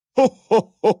Ho,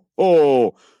 ho, ho,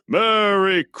 ho!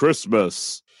 Merry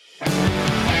Christmas!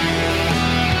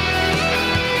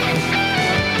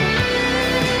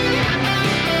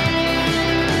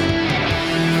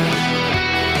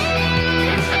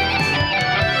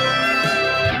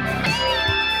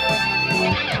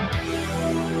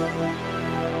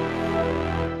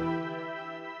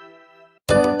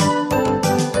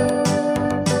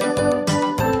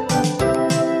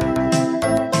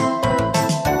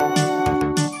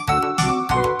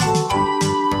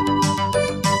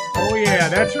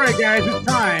 That's right, guys. It's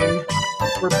time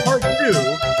for part 2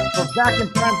 of Back in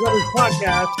Time Brothers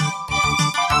podcast,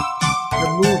 the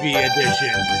movie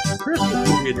edition, Christmas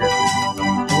movie edition.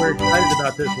 We're excited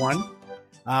about this one.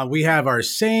 We have our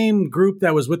same group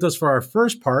that was with us for our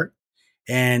first part.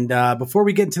 And before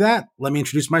we get into that, let me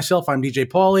introduce myself. I'm DJ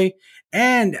Pauly.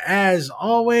 And as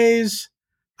always,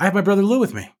 I have my brother Lou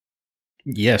with me.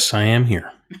 Yes, I am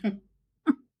here.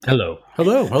 Hello.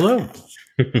 Hello. Hello.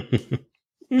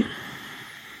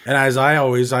 And as I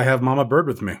always, I have Mama Bird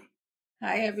with me.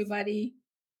 Hi, everybody.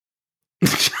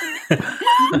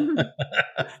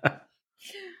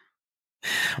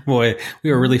 Boy, we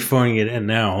are really phoning it in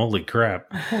now. Holy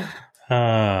crap.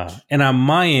 And on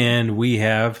my end, we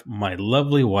have my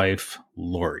lovely wife,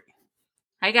 Lori.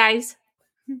 Hi, guys.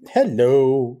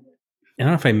 Hello. I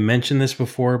don't know if I mentioned this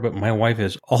before, but my wife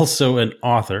is also an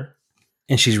author,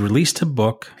 and she's released a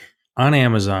book on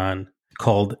Amazon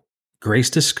called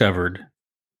Grace Discovered,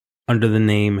 under the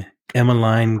name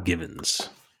Emmeline Givens.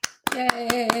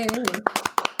 Yay!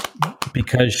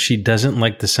 Because she doesn't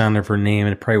like the sound of her name,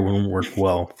 and it probably won't work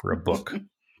well for a book.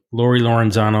 Lori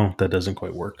Lorenzano, that doesn't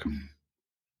quite work. Is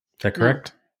that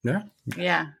correct? Yeah.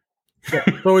 Yeah.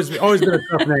 It's always been a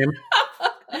tough name.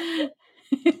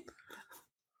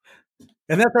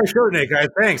 And that's our show today, guys.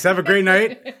 Thanks. Have a great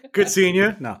night. Good seeing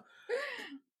you. No.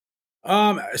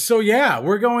 So yeah,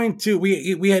 we're going to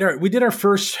we did our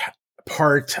first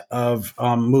part of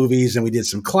movies, and we did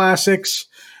some classics.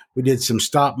 We did some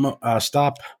stop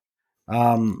motion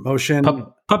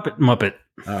puppet Muppet,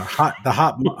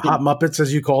 hot Muppets,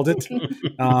 as you called it.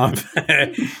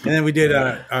 And then we did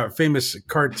a famous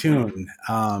cartoon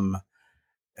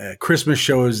Christmas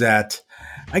shows that,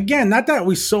 again, not that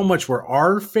we so much were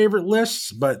our favorite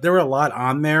lists, but there were a lot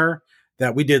on there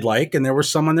that we did like, and there were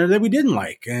some on there that we didn't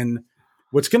like. And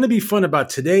what's going to be fun about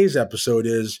today's episode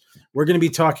is we're going to be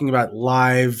talking about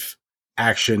live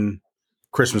action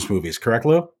Christmas movies. Correct,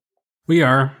 Lou? We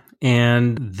are.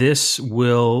 And this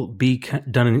will be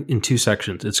done in 2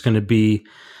 sections. It's going to be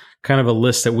kind of a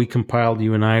list that we compiled,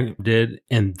 you and I did.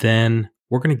 And then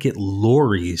we're going to get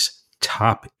Lori's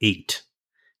top 8.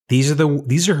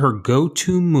 These are her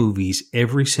go-to movies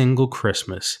every single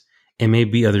Christmas, and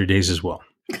maybe other days as well.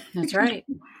 That's right.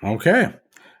 Okay.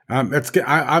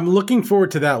 I'm looking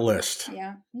forward to that list.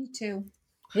 Yeah, me too.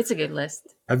 It's a good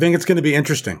list. I think it's going to be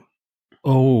interesting.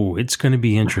 Oh, it's going to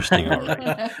be interesting. All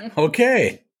right.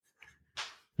 Okay.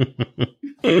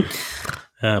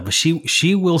 But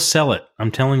she will sell it.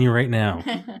 I'm telling you right now.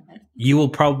 You'll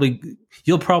probably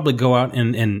go out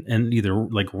and either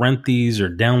like rent these or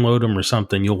download them or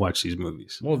something. You'll watch these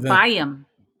movies. Well, then, Buy them.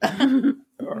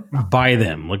 Buy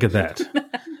them. Look at that.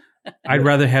 I'd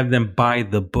rather have them buy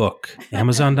the book.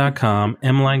 Amazon.com,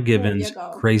 Emmeline Givens,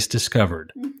 Grace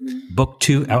Discovered. Book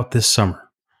 2 out this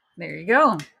summer. There you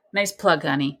go. Nice plug,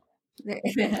 honey.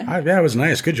 that was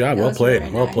nice. Good job. Well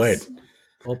played. Well played.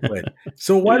 Well played.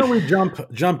 So why don't we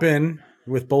jump in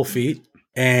with both feet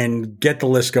and get the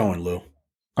list going, Lou?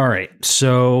 All right.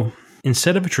 So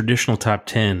instead of a traditional top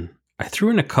 10, I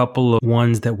threw in a couple of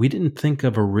ones that we didn't think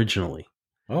of originally.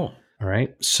 Oh. All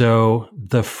right. So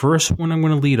the first one I'm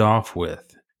going to lead off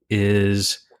with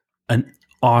is an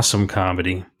awesome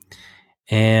comedy,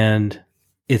 and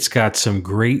it's got some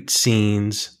great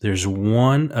scenes. There's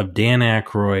one of Dan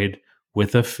Aykroyd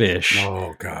with a fish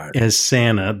as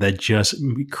Santa that just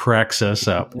cracks us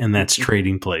up, and that's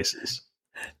Trading Places.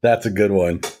 That's a good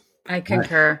one. I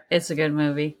concur. It's a good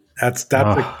movie. That's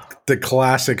the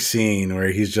classic scene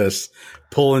where he's just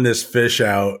pulling this fish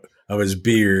out of his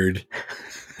beard.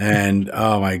 And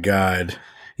oh my God,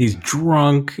 he's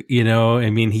drunk, I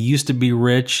mean, he used to be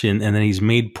rich and then he's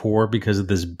made poor because of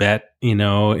this bet,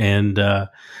 and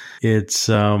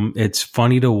it's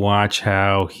funny to watch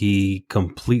how he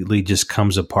completely just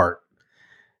comes apart.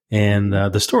 And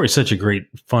the story is such a great,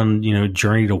 fun,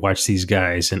 journey to watch these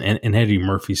guys. And Eddie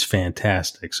Murphy's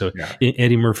fantastic. So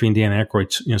Eddie Murphy and Dan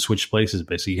Aykroyd, switch places.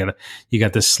 Basically, you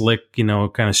got this slick,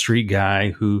 kind of street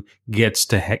guy who gets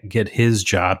to get his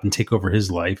job and take over his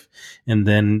life, and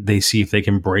then they see if they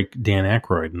can break Dan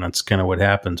Aykroyd, and that's kind of what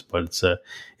happens. But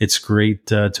it's great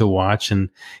to watch, and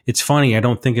it's funny. I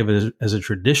don't think of it as a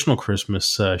traditional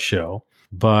Christmas show,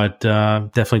 but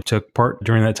definitely took part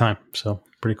during that time. So.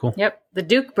 Pretty cool. Yep. The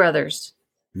Duke brothers.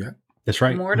 Yeah. That's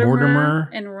right. Mortimer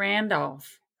and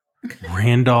Randolph.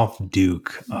 Randolph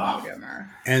Duke. Oh.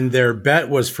 Mortimer. And their bet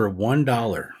was for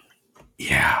 $1.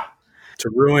 Yeah. To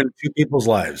ruin two people's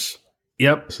lives.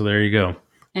 Yep. So there you go.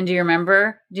 And do you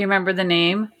remember the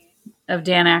name of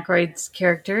Dan Aykroyd's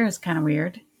character? It was kind of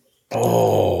weird.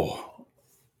 Oh.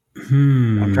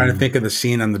 I'm trying to think of the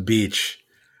scene on the beach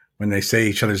when they say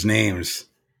each other's names.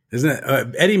 Isn't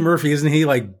it Eddie Murphy? Isn't he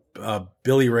like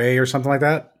Billy Ray or something like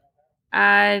that?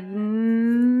 No.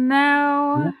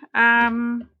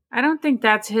 I don't think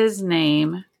that's his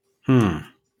name. All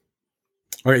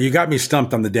right, you got me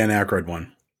stumped on the Dan Aykroyd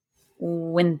one.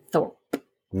 Winthorpe.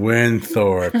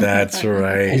 That's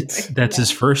right. That's his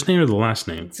first name or the last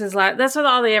name? It's his that's what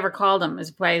all they ever called him,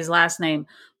 is by his last name.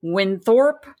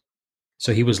 Winthorpe.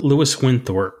 So he was Louis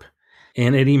Winthorpe.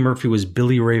 And Eddie Murphy was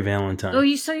Billy Ray Valentine.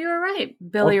 So you were right.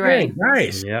 Billy Ray.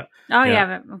 Nice. Yeah. Oh,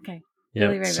 yeah. Okay. Yeah.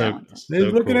 Billy Ray Valentine.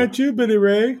 They're looking at you, Billy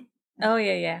Ray. Oh,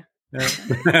 yeah.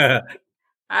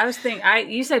 I was thinking,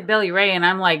 you said Billy Ray, and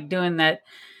I'm like doing that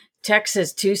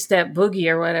Texas two-step boogie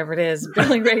or whatever it is.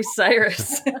 Billy Ray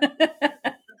Cyrus.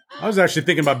 I was actually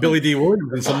thinking about Billy D.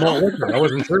 Williams and some more liquor. I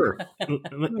wasn't sure.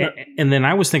 And then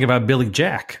I was thinking about Billy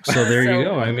Jack. So there you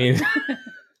go. I mean...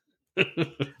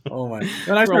 Oh my!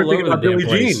 And I started thinking about Billie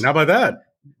Jean. How about that?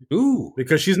 Ooh,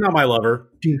 because she's not my lover.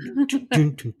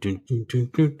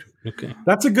 Okay,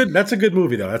 that's a good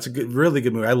movie though. That's a really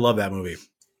good movie. I love that movie.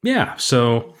 Yeah.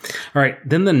 So, all right.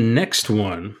 Then the next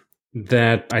one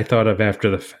that I thought of after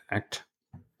the fact.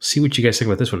 See what you guys think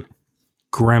about this one.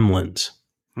 Gremlins.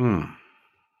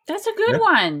 That's a good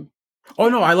one. Oh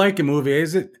no, I like the movie.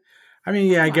 Is it? I mean,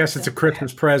 yeah. I guess it's a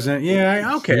Christmas present.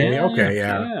 Yeah. Okay.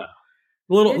 Yeah.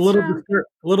 A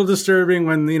little disturbing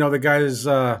when the guy's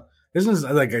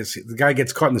isn't like the guy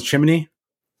gets caught in the chimney.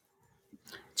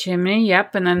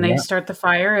 Yep, and then they start the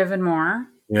fire even more.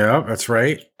 Yeah, that's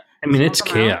right. I mean, it's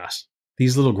chaos.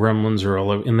 These little gremlins are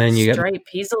all over, and then you Stripe.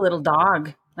 He's a little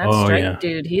dog. That's Stripe,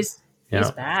 dude. He's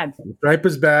bad. Stripe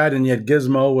is bad, and yet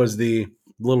Gizmo was the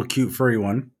little cute furry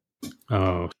one.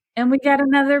 Oh, and we got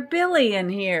another Billy in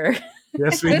here.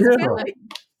 Yes, we do.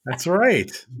 That's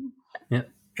right. Yeah.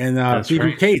 And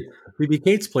Phoebe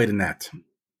Cates played in that.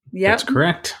 Yeah, that's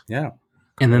correct. Yeah.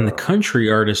 And then the country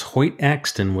artist Hoyt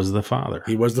Axton was the father.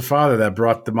 He was the father that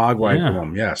brought the Mogwai to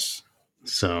him. Yes.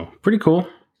 So pretty cool.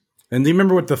 And do you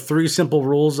remember what the 3 simple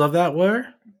rules of that were?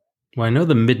 Well, I know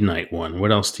the midnight one.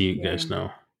 What else do you guys know?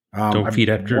 Don't feed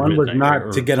after midnight. One was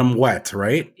not to get them wet,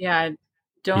 right? Yeah.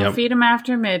 Don't feed them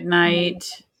after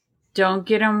midnight. Don't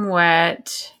get them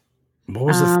wet. What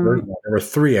was the third one? There were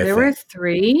 3, I think. There were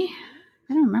 3?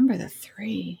 I don't remember the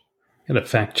 3. Gotta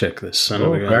fact check this.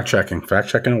 Fact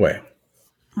checking away.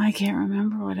 I can't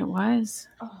remember what it was.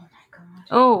 Oh my gosh.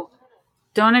 Oh,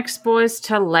 don't expose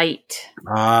to light.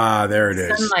 Ah, there it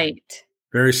is. Sunlight.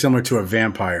 Very similar to a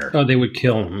vampire. Oh, they would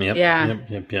kill him. Yep. Yeah.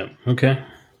 Yep. Okay.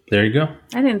 There you go.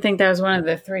 I didn't think that was one of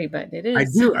the 3, but it is. I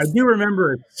do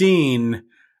remember a scene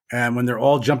when they're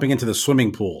all jumping into the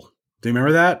swimming pool. Do you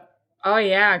remember that? Oh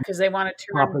yeah, because they wanted to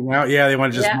popping out. Yeah, they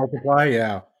want to just multiply.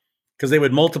 Yeah, because they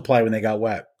would multiply when they got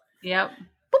wet. Yep.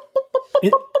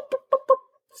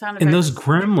 And those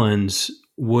gremlins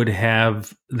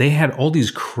they had all these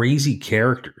crazy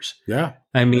characters. Yeah.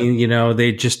 I mean,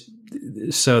 they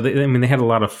had a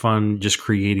lot of fun just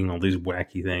creating all these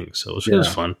wacky things. So it was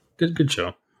fun. Good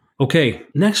show. Okay.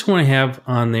 Next one I have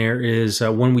on there is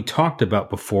one we talked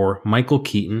about before, Michael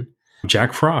Keaton,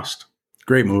 Jack Frost.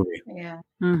 Great movie. Yeah.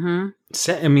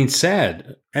 Mm-hmm.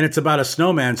 Sad. And it's about a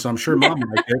snowman, so I'm sure Mom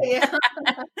liked it.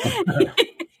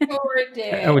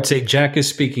 I would say Jack is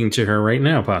speaking to her right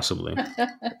now, possibly.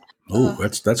 Oh,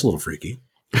 that's a little freaky.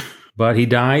 But he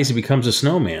dies. He becomes a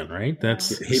snowman, right?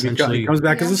 He comes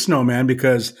back as a snowman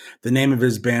because the name of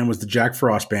his band was the Jack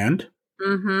Frost Band.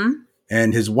 Mm-hmm.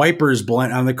 And his wipers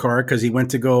blent on the car because he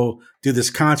went to go do this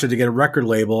concert to get a record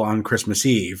label on Christmas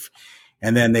Eve.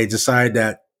 And then they decide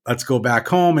that let's go back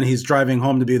home. And he's driving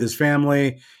home to be with his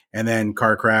family. And then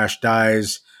car crash,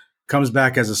 dies, comes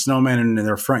back as a snowman in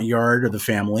their front yard of the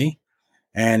family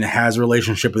and has a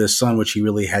relationship with his son, which he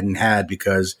really hadn't had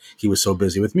because he was so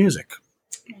busy with music.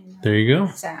 There you go.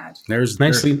 Sad. There's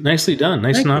Nicely done.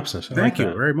 Nice synopsis. I Thank like you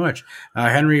that. very much.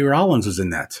 Henry Rollins was in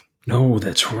that. Oh,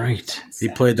 that's right. He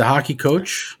played the hockey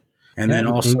coach, and then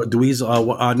also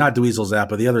Dweezil, not Dweezil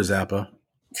Zappa, the other Zappa.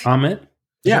 Ahmet?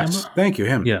 Yes, Zappa? thank you,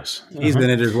 him. Yes. He's in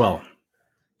it as well.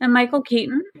 And Michael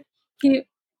Keaton. He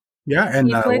And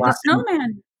played the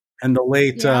snowman. and the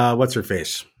late what's her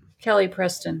face? Kelly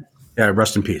Preston. Yeah,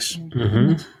 rest in peace.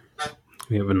 Mm-hmm.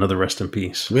 We have another rest in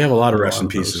peace. We have a lot of A rest lot in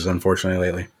of those. pieces, unfortunately,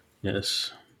 lately.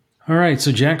 Yes. All right.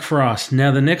 So Jack Frost.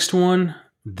 Now the next one.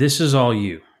 This is all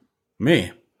you.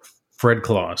 Me. Fred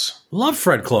Claus. Love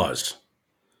Fred Claus.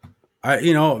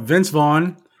 Vince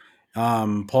Vaughn,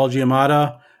 Paul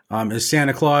Giamatti is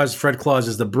Santa Claus. Fred Claus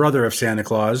is the brother of Santa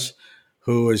Claus,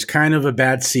 who is kind of a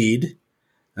bad seed,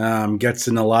 gets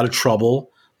in a lot of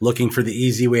trouble, looking for the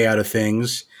easy way out of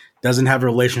things, doesn't have a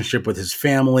relationship with his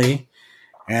family,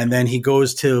 and then he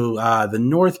goes to the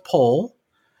North Pole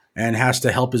and has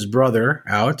to help his brother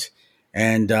out,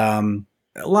 and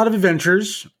a lot of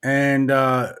adventures, and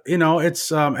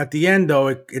it's at the end though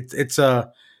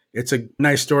it's a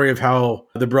nice story of how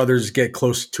the brothers get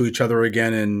close to each other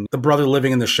again, and the brother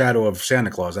living in the shadow of Santa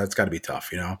Claus. That's got to be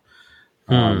tough,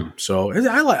 So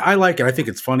I like it. I think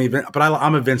it's funny, but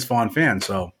I'm a Vince Vaughn fan,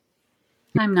 so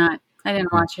I'm not. I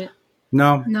didn't watch it.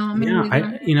 no. Me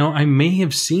neither. I may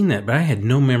have seen that, but I had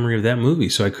no memory of that movie,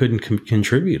 so I couldn't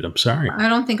contribute. I'm sorry. I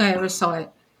don't think I ever saw it.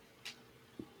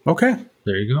 Okay,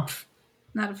 There you go.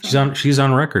 Not a fan. She's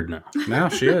on record now. now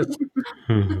she is.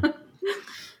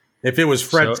 If it was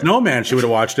Fred Snowman, she would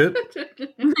have watched it.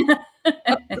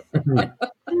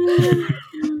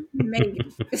 Maybe.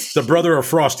 The brother of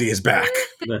Frosty is back.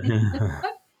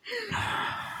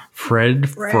 Fred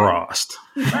Frost.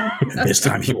 This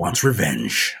time he wants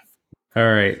revenge. All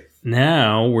right.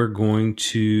 Now we're going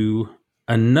to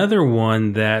another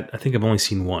one that I think I've only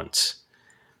seen once.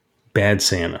 Bad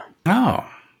Santa. Oh,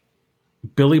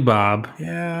 Billy Bob.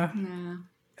 yeah.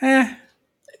 Yeah.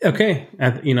 Okay.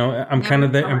 I'm kind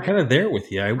of there. I'm kind of there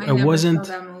with you. I never wasn't.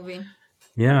 saw that movie.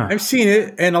 Yeah. I've seen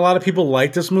it, and a lot of people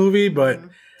like this movie, but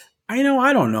I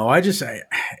don't know.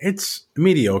 It's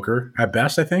mediocre at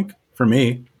best, I think, for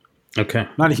me. Okay.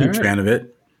 Not a huge All right. fan of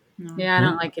it. No. Yeah, I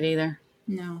don't like it either.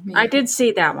 No. I did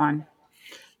see that one.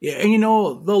 Yeah, and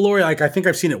though, Lori, I think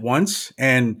I've seen it once,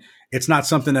 and it's not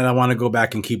something that I want to go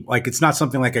back and keep. Like, it's not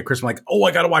something like at Christmas, like, oh,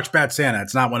 I got to watch Bad Santa.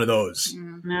 It's not one of those.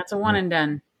 That's a one and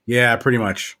done. Yeah, pretty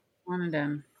much. One and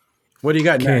done. What do you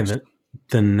got Okay. next?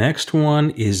 The next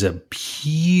one is a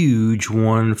huge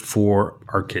one for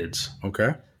our kids.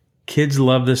 Okay. Kids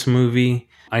love this movie.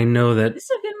 I know that. This is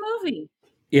a good movie.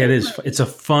 Yeah, it is. It's a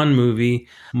fun movie.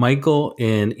 Michael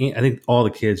and I think all the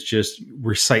kids just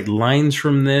recite lines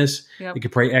from this. Yep. They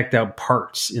could probably act out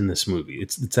parts in this movie.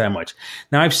 It's that much.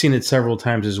 Now, I've seen it several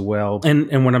times as well.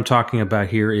 And what I'm talking about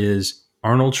here is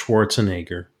Arnold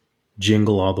Schwarzenegger,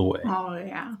 Jingle All the Way. Oh,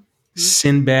 yeah.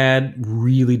 Sinbad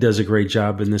really does a great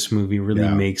job in this movie, really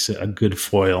Yeah. makes a good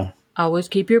foil. Always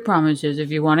keep your promises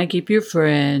if you want to keep your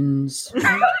friends.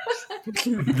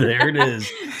 There it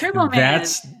is. Turbo Man.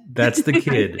 That's the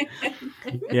kid.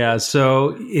 Yeah,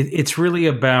 so it's really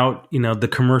about the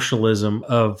commercialism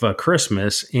of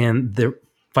Christmas, and they're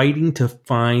fighting to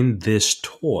find this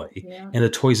toy, and the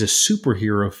toy's a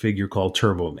superhero figure called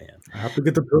Turbo Man. I have to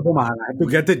get the Turbo Man.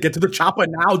 I have to get to the chopper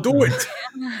now. Do it.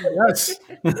 Yes.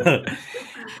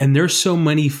 And there's so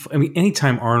many.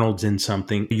 Anytime Arnold's in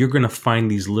something, you're going to find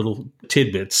these little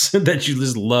tidbits that you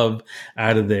just love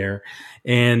out of there.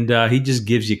 And he just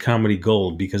gives you comedy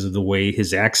gold because of the way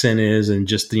his accent is, and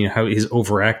just how he's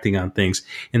overacting on things.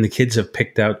 And the kids have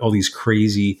picked out all these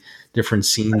crazy different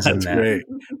scenes in That's that. great.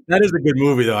 That is a good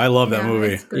movie, though. I love that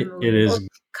movie. it's a good movie. It is.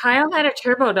 Kyle had a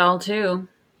turbo doll too.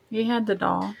 He had the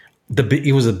doll.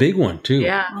 It was a big one too.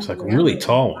 Yeah. It's like a Really? really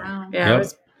tall one. Wow. Yeah, Yep.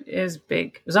 it was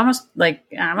big. It was almost like,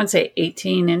 I would say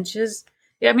 18 inches.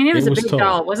 Yeah, I mean, it was It a was big tall.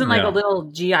 doll. It wasn't like Yeah. a little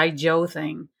G.I. Joe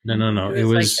thing. No. It It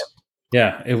was was.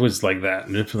 It was like that.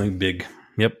 Definitely big.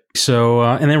 Yep. So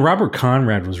and then Robert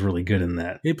Conrad was really good in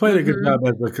that. He played a good job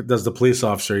as the police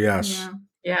officer, yes. Yeah.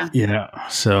 Yeah. Yeah,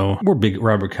 so we're big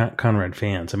Robert Conrad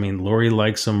fans. I mean, Lori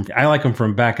likes him. I like him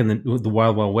from back in the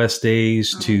Wild Wild West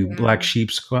days to yeah. Black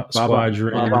Sheep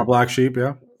Squadron. Bob Black Sheep,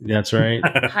 yeah. That's right.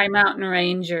 High Mountain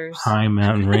Rangers. High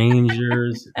Mountain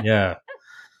Rangers. Yeah.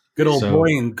 Good old So-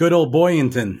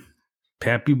 Boyington.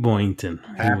 Pappy Boynton.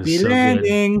 He was Happy so good.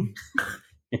 landing.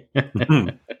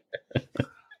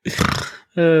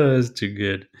 Oh, that's too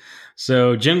good.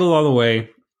 So Jingle All the Way.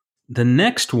 The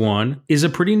next one is a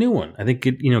pretty new one. I think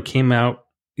it came out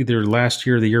either last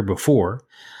year or the year before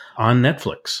on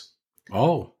Netflix.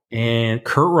 Oh. And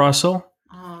Kurt Russell,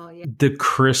 Oh, yeah. The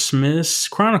Christmas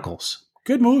Chronicles.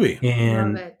 Good movie.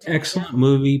 And Love it. excellent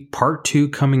movie. Part 2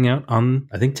 coming out on,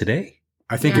 I think, today.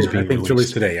 I think Yeah. it's being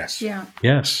released today. Yes. Yeah.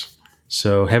 Yes.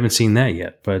 So haven't seen that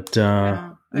yet, but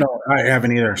Yeah. No, I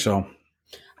haven't either. So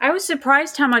I was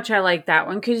surprised how much I liked that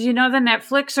one because the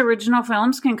Netflix original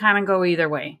films can kind of go either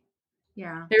way.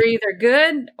 Yeah. They're either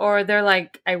good or they're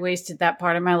like, I wasted that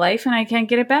part of my life and I can't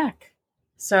get it back.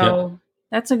 So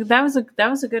that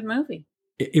was a good movie.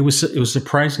 it was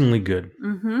surprisingly good.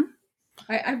 Mm-hmm.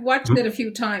 I've watched it a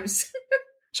few times.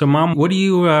 So, Mom, what do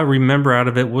you remember out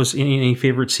of it? Was any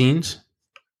favorite scenes?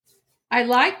 I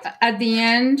liked at the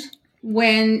end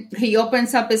when he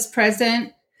opens up his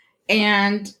present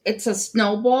and it's a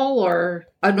snowball or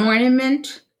an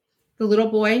ornament, the little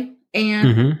boy, and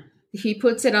Mm-hmm. he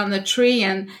puts it on the tree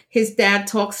and his dad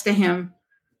talks to him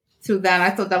through that. I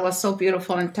thought that was so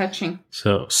beautiful and touching.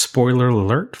 So, spoiler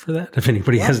alert for that if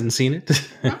anybody hasn't seen it.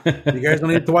 you guys don't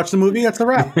need to watch the movie. That's a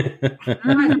wrap.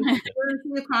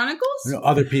 The Chronicles?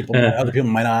 Other people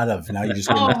might not have. Now you just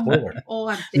gave them a spoiler.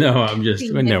 I'm just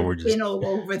we're just been all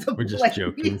over the we're just place.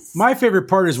 joking. My favorite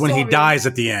part is when he Sorry. dies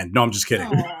at the end. No, I'm just kidding.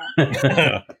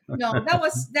 Aw. No,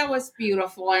 that was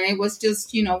beautiful, and it was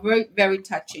just very very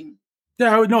touching.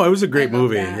 Yeah, no, it was a I great love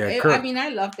movie. that. Yeah, I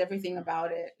loved everything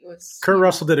about it. It was Kurt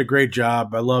Russell did a great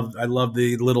job. I love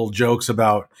the little jokes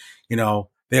about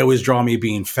they always draw me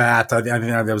being fat. I think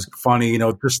that was funny.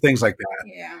 Just things like that.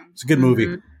 Yeah. It's a good movie.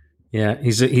 Mhm. Yeah,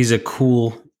 he's a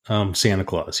cool Santa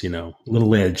Claus.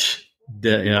 Little edge.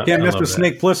 Yeah, Can't I mess love with that.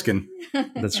 Snake Plissken.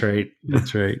 That's right.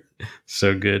 That's right.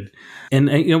 So good. And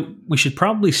we should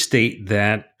probably state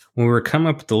that when we were coming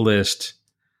up with the list,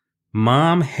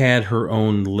 Mom had her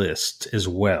own list as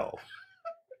well.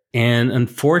 And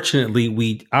unfortunately,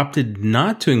 we opted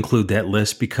not to include that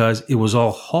list because it was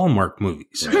all Hallmark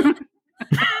movies. I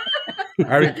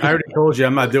already told you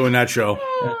I'm not doing that show.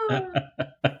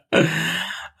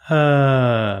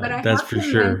 But I that's have for to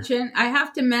sure. I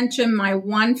have to mention my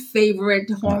one favorite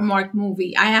Hallmark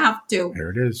movie. I have to.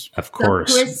 There it is. Of The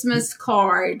course. Christmas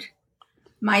Card.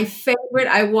 My favorite.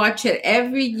 I watch it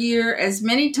every year. As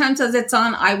many times as it's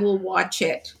on, I will watch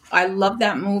it. I love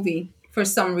that movie for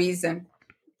some reason.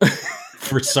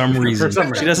 For some reason. some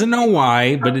reason. She doesn't know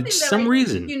why, but Something it's that some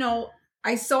reason.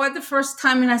 I saw it the first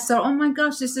time and I thought, oh my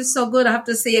gosh, this is so good. I have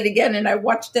to see it again. And I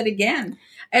watched it again.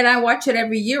 And I watch it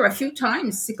every year a few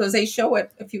times because they show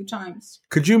it a few times.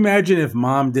 Could you imagine if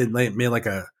Mom made like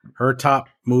her top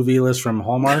movie list from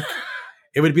Hallmark?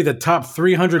 It would be the top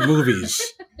 300 movies.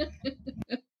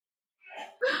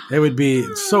 It would be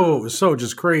so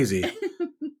just crazy.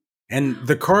 And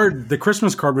the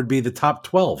Christmas card would be the top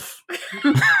 12.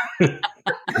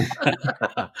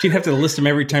 She'd have to list them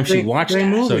every time she Same- watched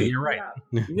same it. So movie. you're right.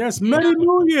 Yes, Merry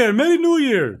New Year, Merry New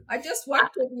Year. I just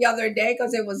watched it the other day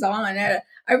because it was on. And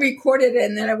I recorded it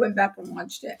and then I went back and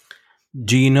watched it.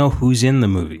 Do you know who's in the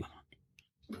movie?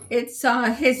 It's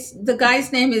the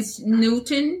guy's name is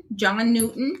Newton, John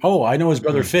Newton. Oh, I know his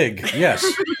brother Fig. Yes,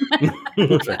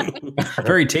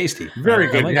 Very tasty. very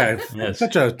I good. like Yeah, it. Yes.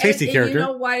 such a tasty And character. You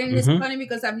know why? And it's Mhm. funny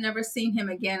because I've never seen him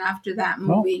again after that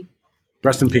movie.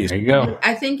 Rest in peace. There you go.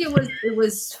 I think it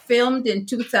was filmed in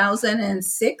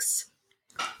 2006.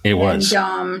 It was.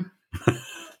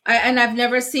 And I've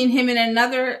never seen him in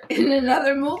another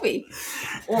movie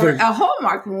or The- a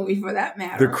Hallmark movie for that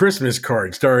matter. The Christmas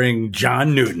Card, starring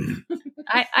John Newton.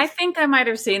 I think I might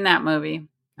have seen that movie.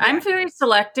 I'm very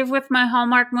selective with my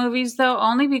Hallmark movies, though,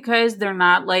 only because they're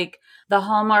not like the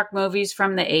Hallmark movies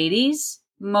from the 80s.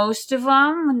 Most of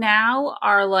them now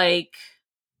are like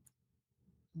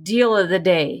deal of the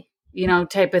day,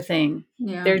 type of thing.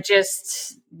 Yeah.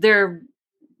 They're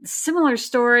similar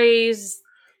stories,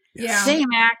 Yeah. same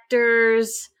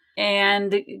actors,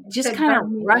 and just Except kind of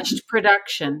John Newton. rushed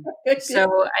production.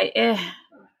 So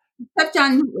Except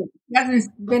John Newton. He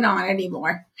hasn't been on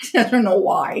anymore. I don't know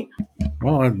why.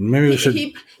 Well, maybe we should.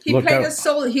 He look played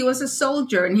out. he was a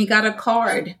soldier and he got a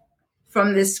card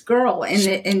from this girl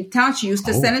in town. She used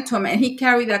to send it to him and he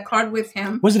carried that card with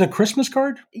him. Was it a Christmas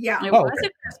card? Yeah. it Oh, was okay.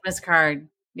 a Christmas card.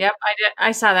 Yep,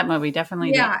 I saw that movie.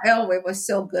 Definitely. Yeah. Oh, it was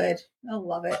so good. I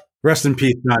love it. Rest in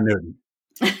peace, John Newton.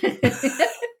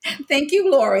 Thank you,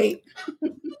 Lori.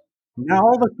 Now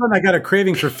all of a sudden, I got a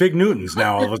craving for Fig Newtons.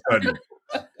 Now all of a sudden,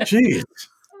 jeez,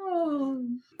 Oh.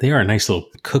 They are a nice little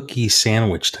cookie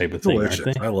sandwich type of thing, delicious.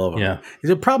 aren't they? I love them. Yeah.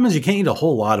 The problem is you can't eat a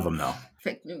whole lot of them, though.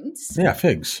 Fake Newtons. Yeah,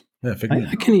 figs. Yeah, Fig I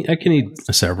Newtons. can eat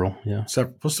several. Yeah.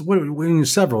 What when you mean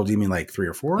several? Do you mean like 3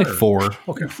 or 4? Like or- 4.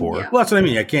 Okay. Four. Yeah. Well, that's what I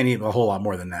mean. I can't eat a whole lot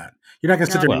more than that. You're not going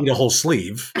to sit there No. and eat a whole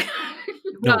sleeve.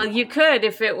 Well, you could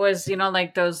if it was,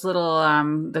 like those little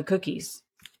the cookies.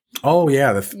 Oh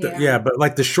yeah, Yeah. but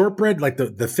like the shortbread, like the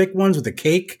thick ones with the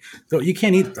cake, you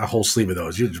can't eat a whole sleeve of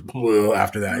those. You just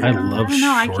after that. I love I don't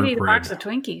know. I could eat a shortbread. box of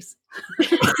Twinkies.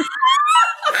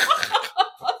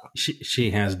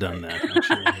 She has done that.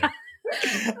 Actually.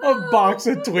 A box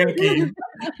of Twinkies.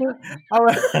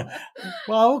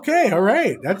 Well, okay, all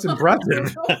right, that's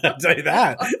impressive. I'll tell you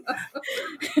that.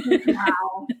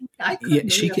 Wow. I couldn't Yeah,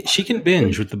 eat a she can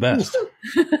binge with the best.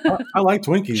 I like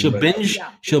Twinkies. She'll but binge. Yeah.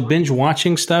 She'll binge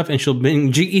watching stuff, and she'll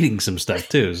binge eating some stuff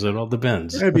too. So it all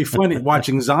depends. It'd be funny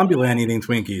watching Zombieland eating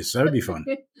Twinkies. That would be fun.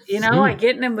 You know, I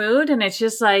get in a mood and it's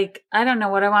just like, I don't know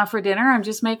what I want for dinner. I'm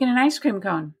just making an ice cream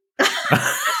cone.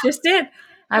 That's just it.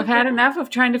 I've had enough of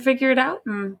trying to figure it out,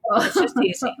 and it's just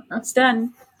easy. It's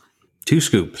done. 2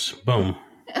 scoops. Boom.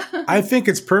 I think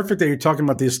it's perfect that you're talking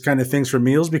about these kind of things for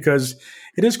meals because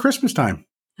it is Christmas time.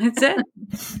 That's it.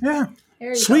 Yeah, There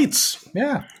you sweets.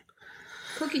 Yeah,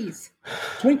 go. Cookies.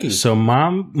 Twinkies. So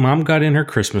mom got in her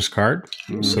Christmas card.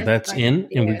 So that's in,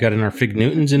 and we got in our Fig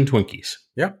Newtons and Twinkies.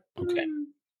 Yep. Okay.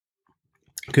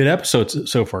 Good episode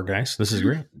so far, guys. This is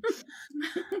great.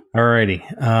 Alrighty.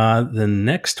 The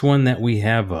next one that we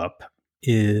have up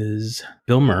is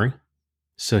Bill Murray.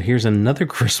 So here's another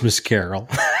Christmas Carol,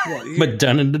 but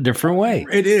done in a different way.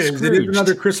 It is. It is Scrooged.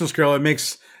 another Christmas Carol. It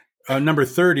makes number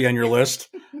 30 on your list.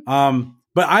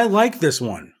 But I like this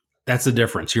one. That's the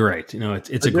difference. You're right. You know, it's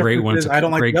The a great difference one. is It's a I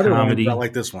don't like great the other comedy. one, but I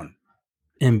like this one.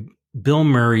 And Bill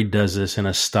Murray does this in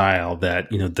a style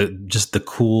that, you know, the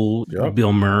cool Yep.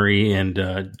 Bill Murray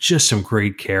and just some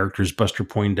great characters. Buster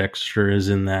Poindexter is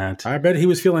in that. I bet he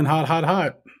was feeling hot. Hot.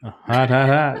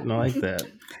 I like that.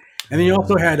 And then you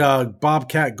also had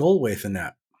Bobcat Goldthwait in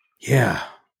that. Yeah.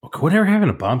 Okay, whatever happened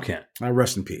to Bobcat?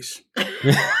 Rest in peace.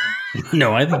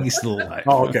 No, I think he's still alive.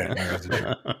 Oh, okay.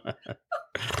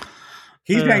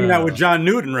 He's hanging out with John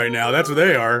Newton right now. That's what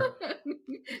they are.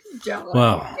 John.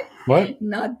 Well, What?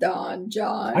 Not Don.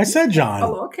 John. I said John.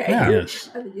 Oh, okay. Yeah. yes.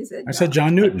 I think you said I said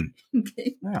John Newton.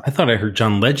 Okay. I thought I heard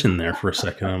John Legend there for a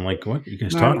second. I'm like, what are you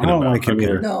guys No, talking I don't about? like him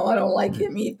either. No, I don't like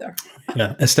him either.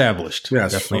 Yeah, established.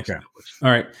 Yes. Definitely Okay. established. All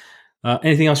right.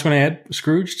 Anything else you want to add?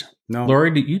 Scrooged? No.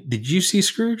 Lori, did you see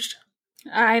Scrooged?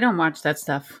 I don't watch that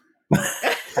stuff.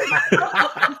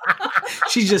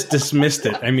 She just dismissed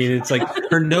it. I mean, it's like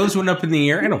her nose went up in the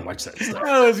air. I don't watch that stuff.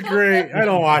 That was great. I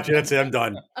don't watch it. That's it. I'm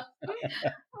done.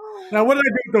 Now, what did I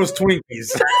do with those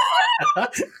Twinkies?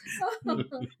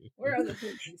 Where are the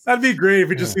cookies? That'd be great if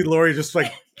you just see Lori just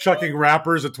like chucking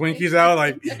wrappers of Twinkies out,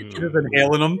 like just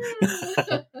inhaling them.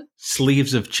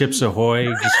 Sleeves of Chips Ahoy.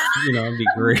 Just, you know, it'd be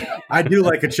great. I do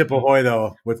like a Chip Ahoy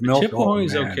though with milk. Chip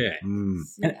Ahoy's man. okay. Mm,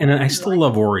 And I still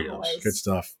love Oreos. good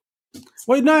stuff.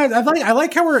 Wait, no, I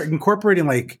like how we're incorporating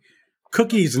like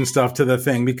cookies and stuff to the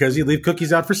thing because you leave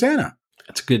cookies out for Santa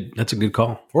That's a good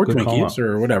call. or Good call Twinkies out.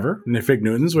 or whatever, and the Fig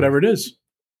Newtons, whatever it is.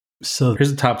 So here's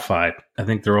the top 5. I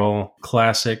think they're all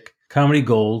classic comedy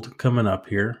gold coming up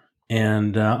here.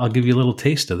 And I'll give you a little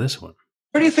taste of this one.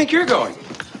 Where do you think you're going?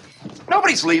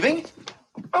 Nobody's leaving.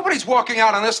 Nobody's walking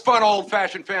out on this fun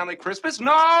old-fashioned family Christmas.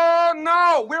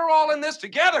 No, we're all in this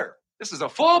together. This is a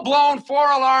full-blown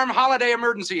 4-alarm holiday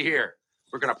emergency here.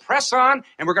 We're going to press on,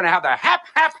 and we're going to have the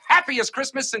happiest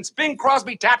Christmas since Bing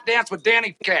Crosby tap danced with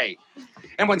Danny Kaye.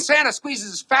 And when Santa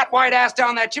squeezes his fat white ass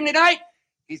down that chimney tonight,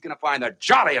 he's going to find the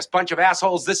jolliest bunch of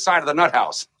assholes this side of the nut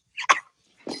house.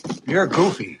 You're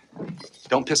goofy.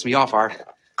 Don't piss me off, Art.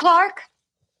 Clark,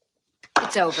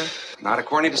 it's over. Not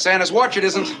according to Santa's watch, it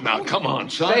isn't. Now, come on,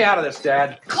 son. Stay out of this,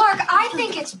 Dad. Clark, I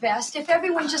think it's best if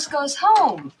everyone just goes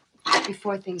home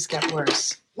before things get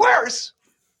worse. Worse?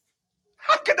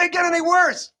 How could they get any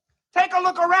worse? Take a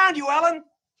look around you, Ellen.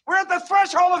 We're at the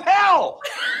threshold of hell.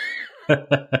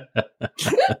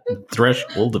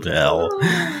 Threshold of hell.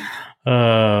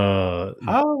 Hallelujah!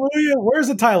 Where's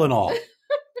the Tylenol?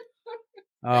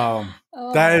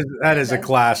 That is a that's-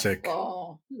 classic.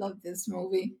 Oh, love this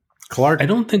movie. Clark. I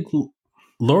don't think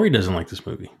Lori doesn't like this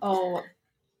movie. Oh,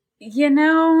 You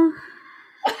know,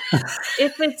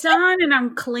 if it's on and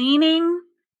I'm cleaning,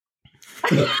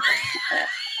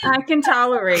 I can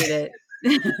tolerate it.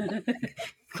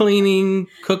 Cleaning,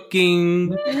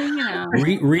 cooking, You know.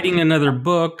 reading another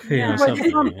book, you know, Yeah.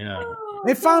 something. Yeah.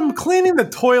 If I'm cleaning the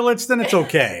toilets, then it's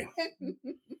okay.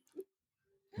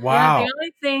 Wow. Yeah, the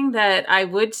only thing that I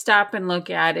would stop and look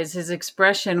at is his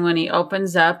expression when he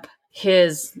opens up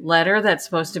his letter that's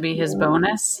supposed to be his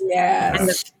bonus.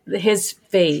 yes. And his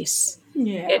face.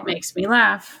 Yeah. It makes me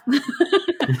laugh.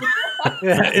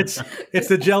 Yeah, it's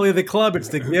the jelly of the club. It's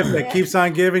the gift that keeps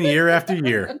on giving year after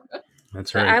year.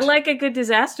 That's I right. like a good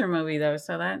disaster movie, though.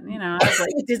 So that, you know, I was like,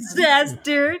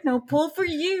 disaster, no pull for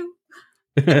you.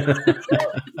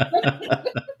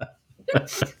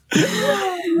 That's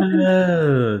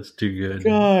too good.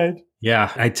 God.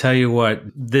 Yeah, I tell you what,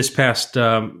 this past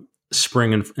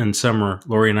spring and summer,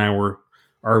 Lori and I were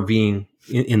RVing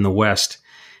in the West.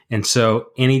 And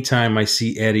so anytime I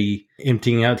see Eddie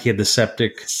emptying out, he had the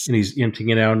septic and he's emptying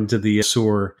it out into the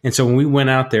sewer. And so when we went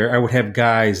out there, I would have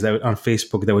guys that on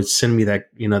Facebook that would send me that,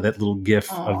 that little gif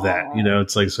of that.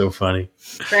 It's like so funny.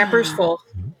 Crapper's full.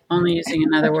 Only using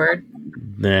another word.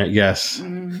 Yes.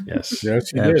 Mm. Yes.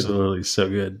 Yes, you Absolutely. Did. So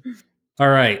good. All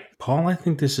right. Paul, I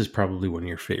think this is probably one of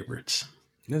your favorites.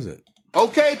 Is it?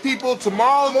 Okay, people,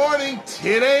 tomorrow morning,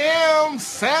 10 a.m.,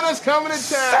 Santa's coming to town.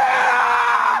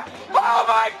 Santa! Oh,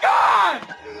 my God!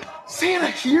 Santa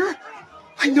here?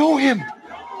 I know him.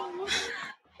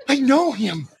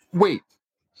 Wait.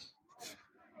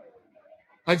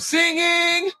 I'm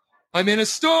singing. I'm in a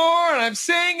store, and I'm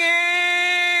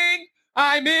singing.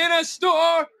 I'm in a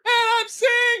store, and I'm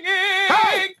singing.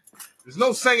 Hey! There's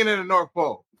no singing in the North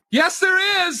Pole. Yes,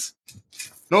 there is.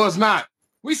 No, it's not.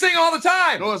 We sing all the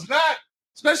time. No, it's not.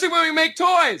 Especially when we make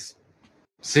toys.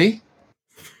 See?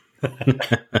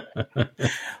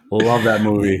 Love that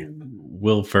movie.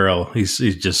 Will Ferrell. He's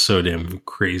just so damn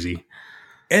crazy.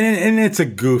 And it's a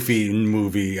goofy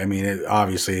movie. I mean,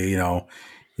 obviously,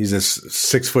 he's a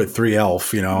 6'3"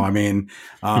 elf,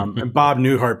 and Bob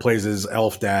Newhart plays his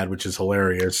elf dad, which is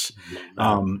hilarious.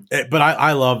 But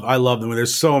I love the movie.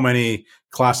 There's so many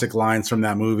classic lines from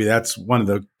that movie. That's one of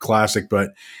the classic, but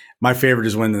my favorite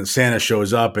is when the Santa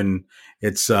shows up and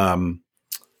it's,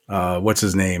 what's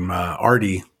his name?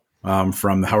 Artie,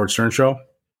 from the Howard Stern Show.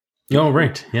 Oh,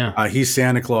 right. Yeah. He's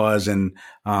Santa Claus. And,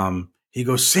 he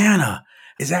goes, Santa,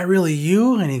 is that really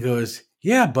you? And he goes,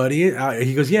 yeah, buddy.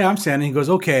 He goes, yeah, I'm Santa. He goes,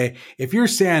 okay, if you're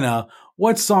Santa,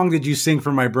 what song did you sing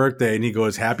for my birthday? And he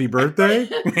goes, Happy Birthday.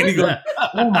 And he goes,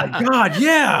 oh my God.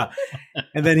 Yeah.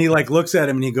 And then he looks at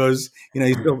him and he goes,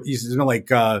 he's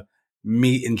like,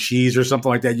 meat and cheese or something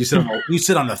like that. You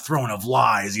sit on the throne of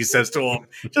lies, he says to him.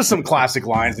 Just some classic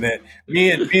lines in it.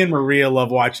 Me and Maria love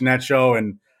watching that show,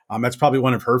 and that's probably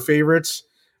one of her favorites,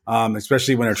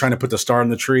 especially when they're trying to put the star in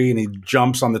the tree and he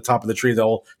jumps on the top of the tree. The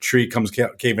whole tree comes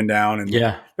caving down, and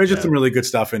there's just some really good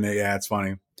stuff in it. Yeah, it's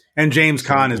funny. And James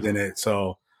Caan is in it,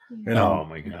 so oh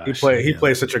my gosh, he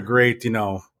plays such a great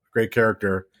great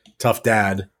character, tough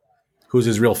dad, who's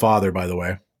his real father, by the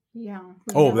way. Yeah.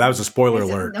 Oh, that was a spoiler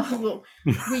alert.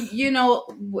 No,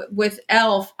 with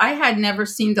Elf, I had never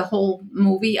seen the whole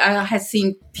movie. I had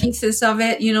seen pieces of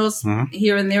it,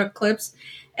 here and there clips.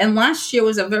 And last year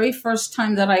was the very first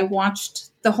time that I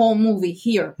watched the whole movie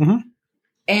here. Mm-hmm.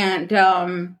 And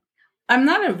I'm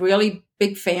not a really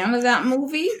big fan of that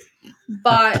movie,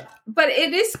 but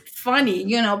it is funny,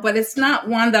 but it's not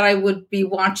one that I would be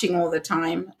watching all the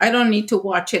time. I don't need to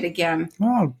watch it again.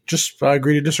 Oh, just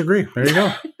agree to disagree. There you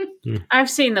go. I've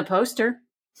seen the poster.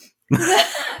 there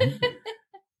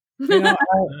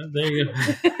you go.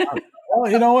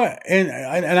 Well, you know what? And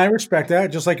I respect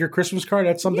that. Just like your Christmas card,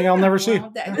 that's something I'll never see.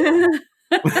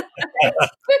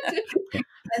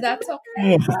 And that's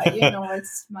okay. But,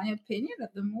 it's my opinion of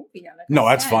the movie. No,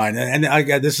 that's fine. And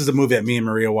this is a movie that me and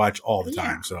Maria watch all the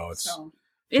time. So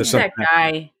it's that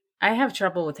guy. I have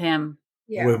trouble with him.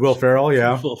 Yeah. With Will Ferrell,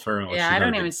 yeah. Will Ferrell. Yeah, I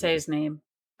don't even say his name.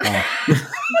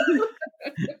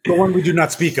 The one we do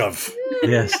not speak of.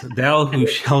 Yes, thou who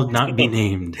shall not be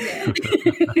named.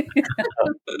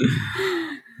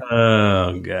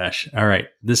 Oh, gosh. All right.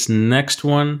 This next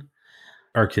one,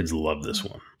 our kids love this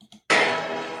one.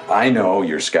 I know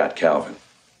you're Scott Calvin.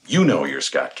 You know you're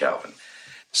Scott Calvin.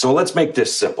 So let's make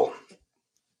this simple.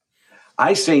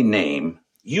 I say name,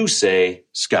 you say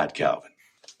Scott Calvin.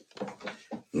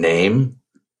 Name.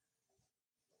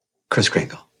 Chris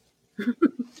Kringle.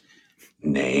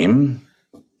 Name.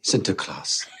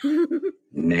 Sinterklaas.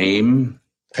 Name.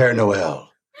 Père Noël.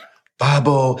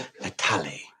 Babo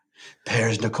Natale.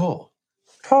 Père Nicole.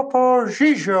 Topo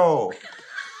Gijo.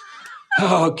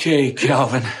 Okay,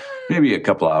 Calvin. Maybe a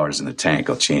couple hours in the tank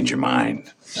will change your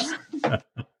mind.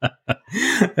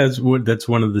 That's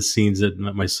one of the scenes that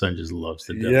my son just loves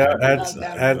to death.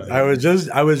 Yeah, I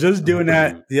was just doing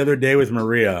that the other day with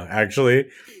Maria, actually,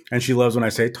 and she loves when I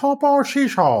say Topo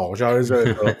Shisho.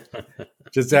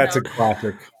 That's a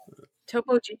classic.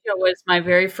 Topo Chico was my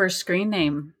very first screen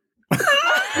name.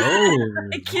 Oh,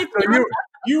 I kid you not.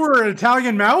 You were an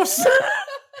Italian mouse?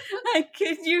 I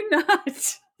kid you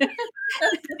not.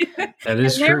 that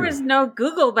is There true. was no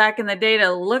Google back in the day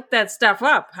to look that stuff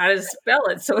up, how to spell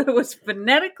it. So it was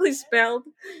phonetically spelled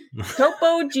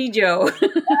Topo Gijo.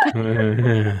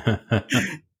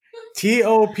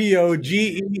 Topogeeg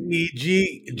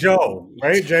Joe,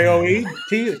 right? Joe.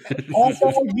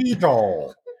 Topo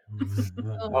Gijo.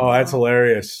 Oh, that's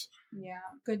hilarious. Yeah,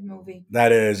 good movie.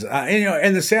 That is,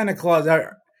 and the Santa Claus.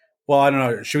 Well, I don't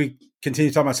know. Should we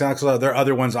continue talking about Santa Claus? Are there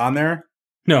other ones on there?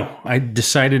 No, I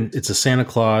decided it's a Santa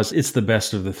Claus. It's the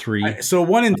best of the three. So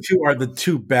 1 and 2 are the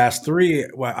two best. 3,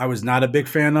 well, I was not a big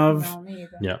fan of. No, me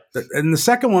either. Yeah. And the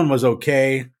second one was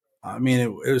okay. I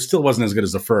mean, it still wasn't as good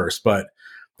as the first, but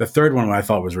the third one I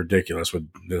thought was ridiculous with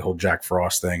the whole Jack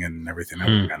Frost thing and everything. That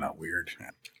was kind of weird.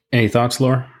 Any thoughts,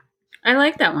 Laura? I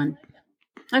like that one.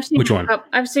 I've seen Which it one?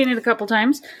 I've seen it a couple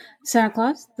times. Santa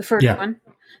Claus, the first one.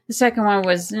 The second one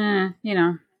was,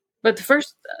 but the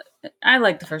first, I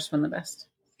like the first one the best.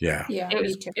 Yeah. Yeah,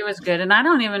 It was good, and I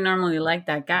don't even normally like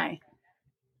that guy,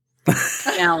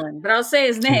 Tim Allen, but I'll say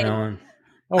his name. Tim Allen.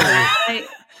 Oh, I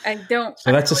don't.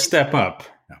 So that's a step up.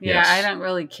 Yeah, Yes. I don't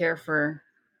really care for.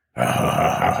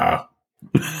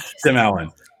 Tim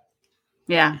Allen.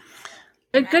 Yeah,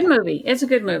 a good movie. It's a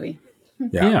good movie.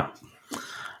 Yeah.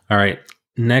 All right.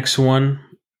 Next one.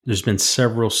 There's been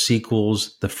several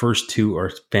sequels. The first 2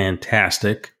 are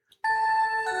fantastic.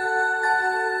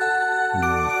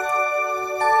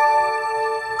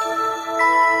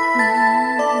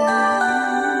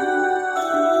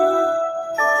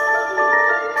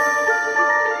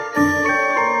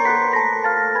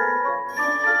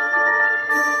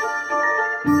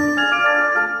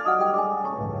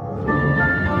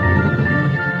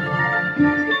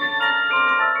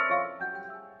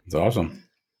 It's awesome.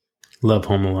 Love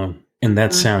Home Alone. And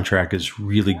that soundtrack is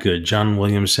really good. John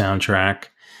Williams soundtrack.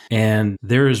 And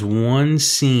there is one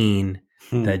scene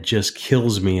that just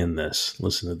kills me in this.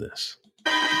 Listen to this.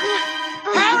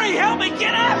 Harry, help me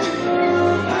get up!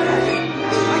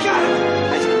 I got it!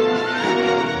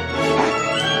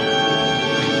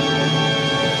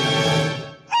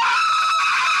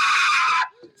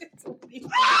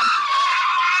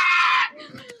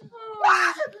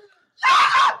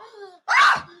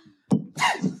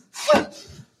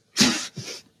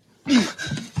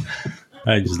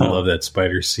 I just love that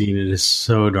spider scene. It is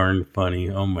so darn funny.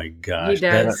 Oh my gosh. He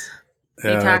does. He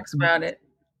talks about it.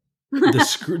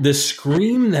 The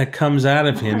scream that comes out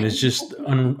of him is just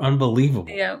unbelievable.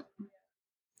 Yeah.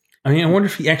 I mean, I wonder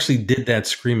if he actually did that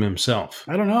scream himself.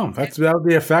 I don't know. That would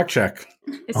be a fact check.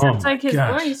 It sounds like his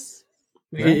voice.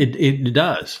 It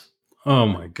does. Oh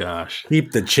my gosh.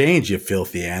 Keep the change, you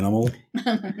filthy animal.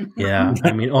 Yeah.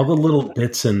 I mean, all the little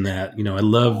bits in that, I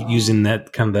love using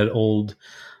that kind of that old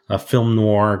film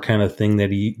noir kind of thing that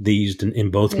they used in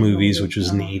both movies, which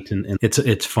was neat. And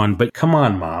it's fun. But come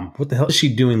on, Mom. What the hell is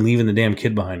she doing leaving the damn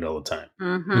kid behind all the time?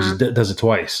 Mm-hmm. She does it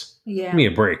twice. Yeah. Give me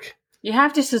a break. You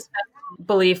have to suspend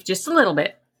belief just a little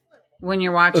bit when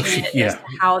you're watching it as to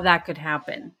how that could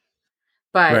happen.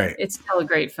 But it's still a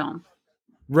great film.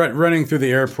 Running through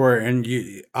the airport, and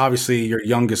obviously your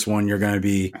youngest one, you're going to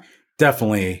be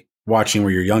definitely watching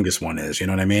where your youngest one is. You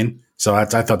know what I mean? So I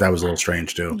thought that was a little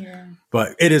strange too. Yeah.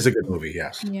 But it is a good movie,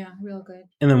 yes. Yeah, real good.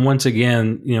 And then once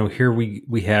again, here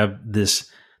we have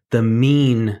the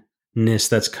meanness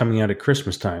that's coming out at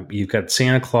Christmas time. You've got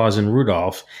Santa Claus and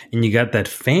Rudolph, and you got that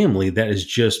family that is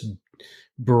just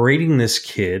berating this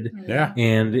kid. Yeah.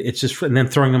 And it's just, and then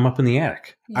throwing him up in the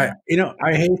attic. Yeah.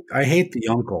 I hate the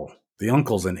uncle. The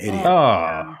uncle's an idiot.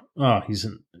 Oh, he's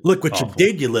an look what awful. you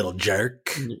did, you little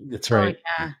jerk. That's right.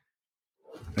 Oh,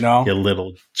 yeah. You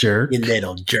little jerk. You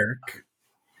little jerk.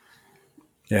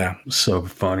 Yeah. So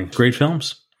funny. Great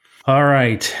films. All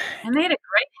right. And they had a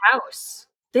great house.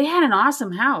 They had an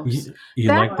awesome house. You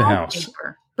like the house.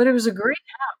 But it was a great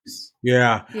house.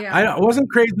 Yeah. Yeah. I wasn't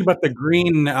crazy about the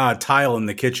green tile in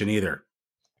the kitchen either.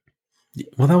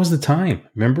 Well, that was the time.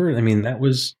 Remember? I mean, that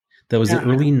was the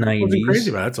early 90s. I wasn't crazy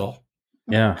about it, that's all.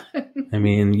 Yeah. I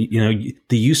mean,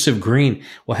 the use of green.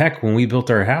 Well, heck, when we built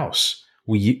our house,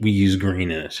 we used green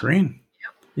in it. Green.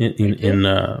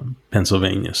 In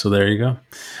Pennsylvania. So there you go.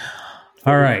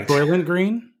 All right. Soylent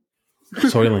Green?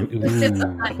 Soylent.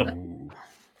 Ooh.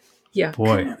 Yeah.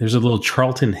 Boy, there's a little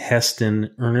Charlton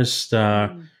Heston, Ernest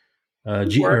or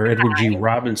Edward G.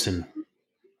 Robinson.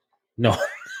 No.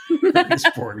 It's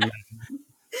Borgnine.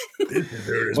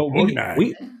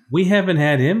 We haven't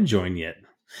had him join yet.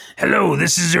 Hello,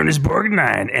 this is Ernest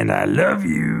Borgnine, and I love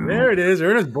you. There it is,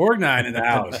 Ernest Borgnine in the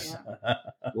house.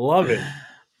 Love it.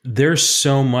 There's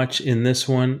so much in this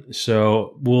one,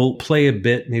 so we'll play a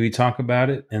bit, maybe talk about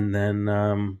it, and then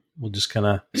we'll just kind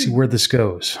of see where this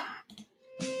goes.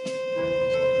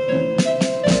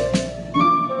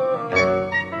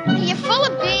 You're full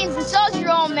of beans, and so's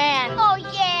your old man. Oh,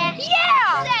 yeah?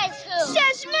 Yeah! Says who?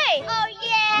 Says me. Oh,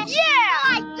 yeah? Yeah!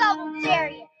 I double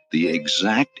dare you. The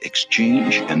exact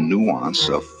exchange and nuance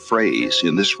of phrase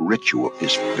in this ritual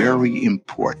is very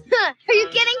important. Huh, are you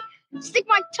kidding? Stick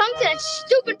my tongue to that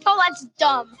stupid pole, that's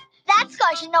dumb. That's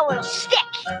because you know it'll stick.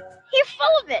 You're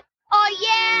full of it. Oh,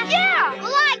 yeah? Yeah,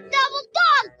 like double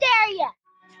dog dare ya.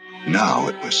 Now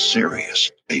it was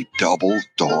serious. A double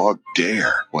dog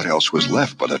dare. What else was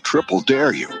left but a triple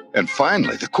dare you? And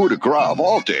finally, the coup de grace of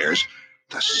all dares,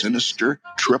 the sinister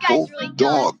triple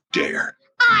dog dare.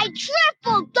 I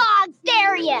triple dog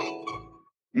dare ya.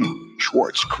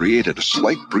 Schwartz created a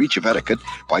slight breach of etiquette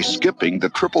by skipping the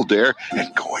triple dare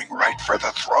and going right for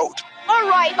the throat. All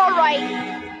right.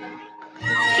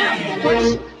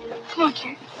 Come on,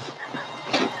 Karen.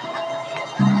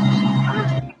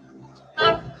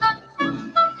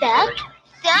 Duck.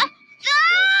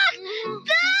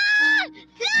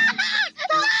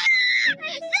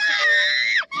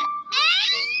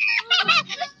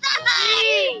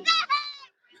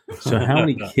 So how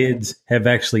many kids have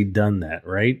actually done that,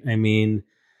 right? I mean,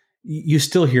 you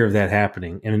still hear of that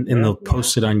happening, and they'll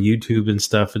post it on YouTube and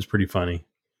stuff. It's pretty funny.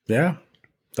 Yeah,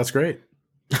 that's great.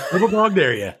 Little dog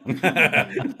dare ya.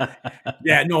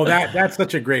 Yeah, no, that's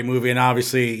such a great movie, and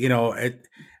obviously,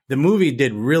 the movie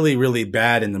did really, really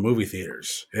bad in the movie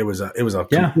theaters. It was a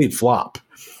complete flop,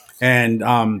 and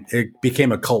it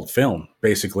became a cult film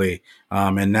basically.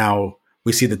 And now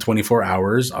we see the 24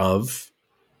 hours of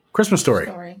Christmas Story.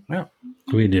 Yeah,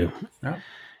 we do. Yeah.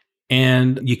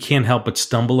 And you can't help but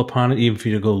stumble upon it. Even if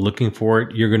you go looking for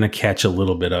it, you're going to catch a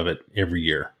little bit of it every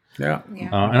year. Yeah.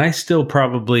 And I still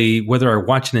probably, whether I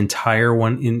watch an entire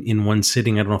one in one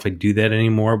sitting, I don't know if I do that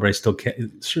anymore, but I still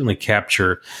certainly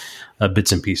capture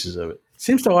bits and pieces of it.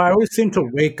 I always seem to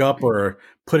wake up or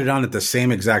put it on at the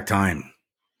same exact time.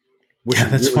 Yeah,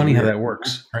 that's really funny how that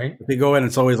works, right? If you go in,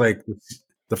 it's always like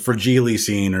the Fragile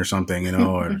scene or something,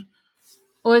 or...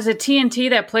 Was it TNT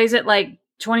that plays it like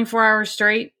 24 hours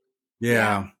straight?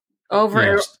 Yeah.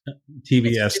 Over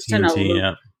TBS,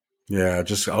 TNT, yeah,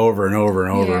 just over and over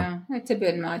and over. Yeah, that's a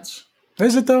bit much.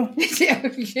 Is it though? Yeah,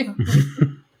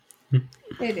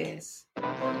 it is.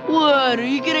 What, are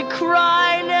you gonna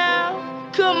cry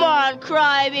now? Come on,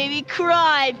 cry, baby,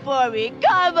 cry for me.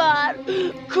 Come on,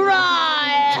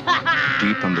 cry.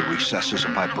 Deep in the recesses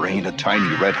of my brain, a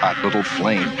tiny red-hot little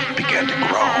flame began to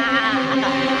grow.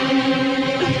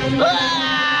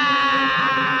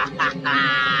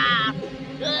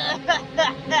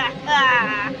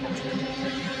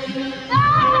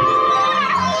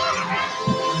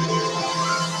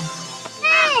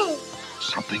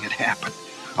 Something had happened.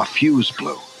 A fuse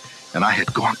blew, and I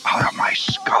had gone out of my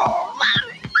skull.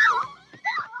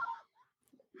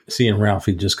 Seeing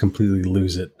Ralphie just completely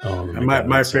lose it. Oh,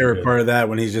 my favorite part of that,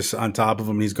 when he's just on top of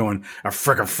him, he's going, I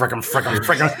frickin'.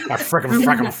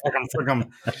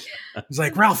 He's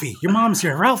like, Ralphie, your mom's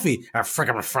here. Ralphie, I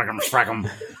frickin'.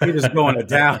 He's just going to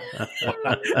town.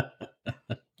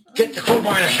 Get the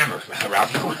crowbar and a hammer,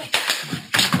 Ralphie.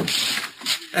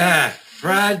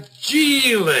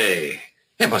 Fragile.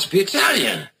 It must be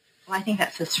Italian. Well, I think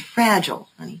that says fragile,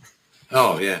 honey.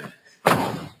 Oh, yeah.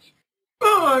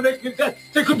 Oh, there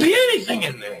could be anything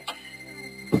in there.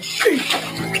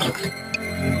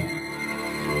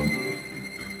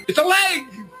 It's a leg.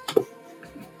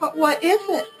 But what is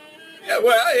it? Yeah,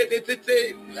 well, it's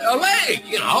a leg,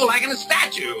 like in a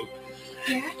statue.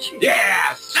 Statue?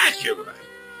 Yeah, statue.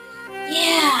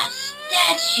 Yeah,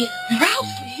 statue.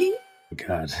 Ralphie.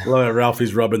 God. Love it.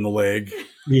 Ralphie's rubbing the leg.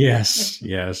 Yes.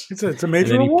 It's a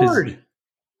major award.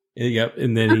 Yep,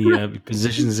 and then he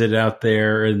positions it out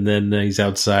there, and then he's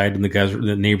outside, and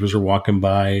the neighbors are walking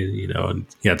by, and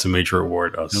he had some major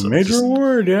award.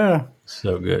 Award, yeah.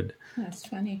 So good. That's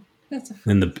funny. That's a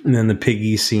and then the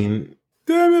piggy scene.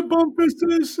 Damn it, Bumpus!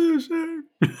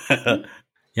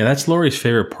 Yeah, that's Laurie's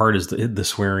favorite part is the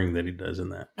swearing that he does in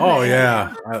that. Oh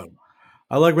yeah,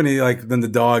 I like when he then the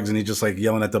dogs and he just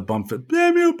yelling at the bumpfish.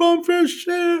 Damn you, bumpfish!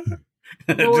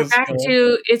 Well, we're back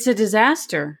to it's a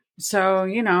disaster. So,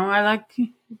 I like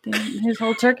his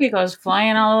whole turkey goes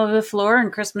flying all over the floor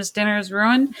and Christmas dinner is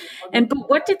ruined. But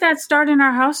what did that start in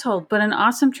our household but an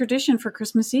awesome tradition for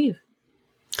Christmas Eve?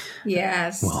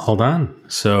 Yes. Well, hold on.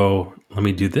 So let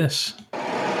me do this. Take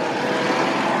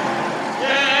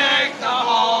the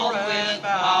hall with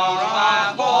power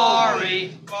of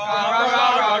glory.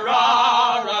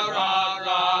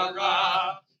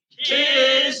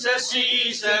 Tis the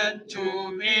season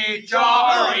to meet joy.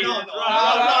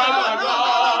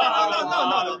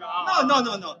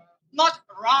 No. Not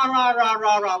ra ra ra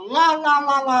ra ra la la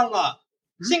la la la.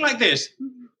 Sing like this.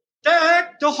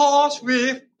 Deck the halls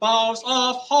with boughs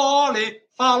of holly.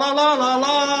 Fa la la la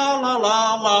la la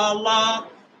la la la.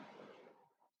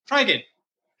 Try again.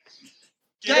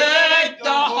 Deck the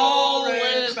hall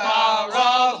with power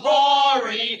of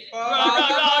glory. Ra ra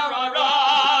ra ra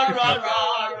ra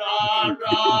ra ra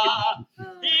ra.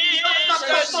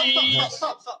 Tis the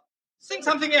Stop. Sing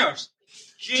something else.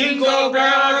 Jingle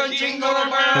bell, jingle all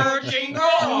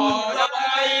the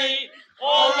way.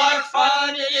 Oh, what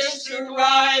fun it is to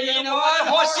ride in a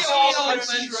one-horse open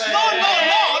sleigh.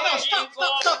 No,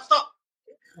 stop.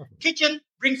 Kitchen,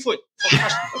 bring food for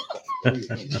customers.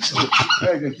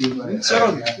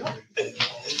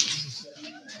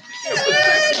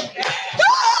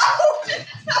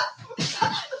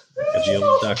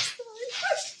 Duck.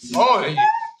 Oh,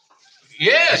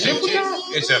 yes,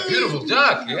 it's a beautiful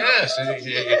duck. Yes,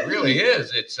 it really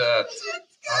is. It's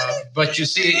but you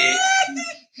see,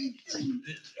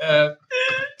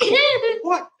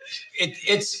 What?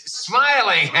 It's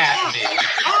smiling at me.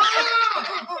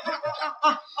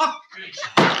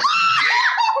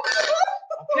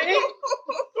 Okay.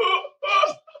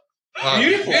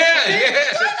 Beautiful.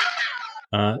 Yes.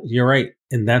 You're right.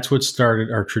 And that's what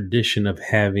started our tradition of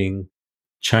having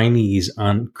Chinese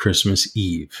on Christmas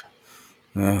Eve.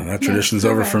 Oh, that tradition's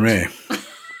over for me.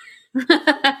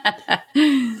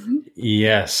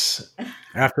 Yes.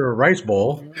 After a rice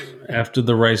bowl. After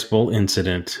the rice bowl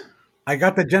incident. I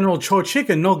got the General Cho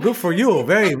chicken. No good for you.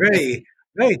 Very, very,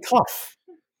 very tough.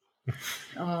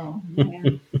 Oh,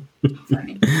 man.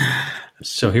 Funny.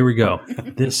 So here we go.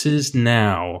 This is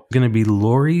now going to be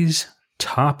Lori's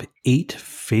top 8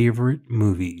 favorite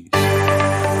movies.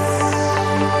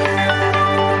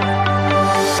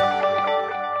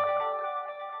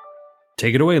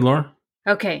 Take it away, Laura.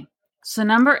 Okay, so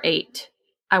number 8.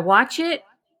 I watch it.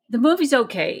 The movie's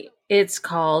okay. It's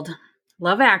called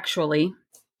Love Actually.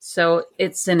 So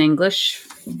it's an English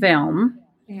film.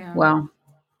 Yeah. Well,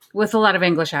 with a lot of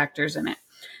English actors in it.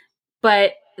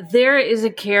 But there is a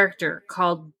character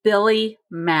called Billy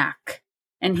Mack.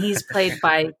 And he's played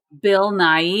by Bill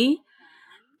Nighy.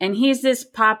 And he's this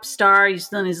pop star.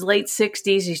 He's in his late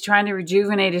 60s. He's trying to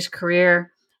rejuvenate his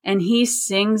career. And he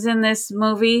sings in this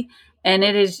movie. And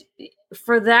it is,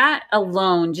 for that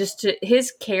alone,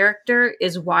 his character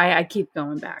is why I keep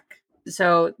going back.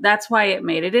 So that's why it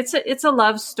made it. It's a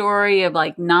love story of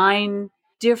like 9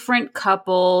 different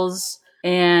couples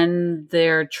and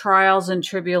their trials and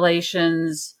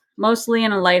tribulations, mostly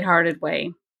in a lighthearted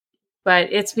way.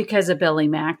 But it's because of Billy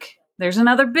Mack. There's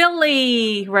another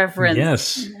Billy reference.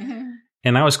 Yes.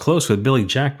 And I was close with Billy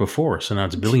Jack before, so now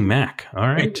it's Billy Mack. All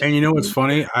right. And you know what's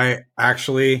funny? I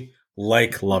actually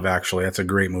like Love Actually. That's a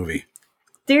great movie.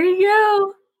 There you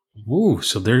go. Ooh,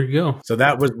 so there you go. So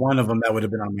that was one of them that would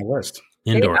have been on my list.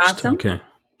 Endorsed. Awesome. Okay.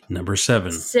 Number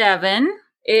 7. 7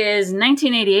 is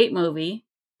 1988 movie.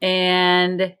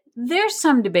 And there's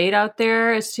some debate out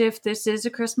there as to if this is a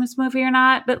Christmas movie or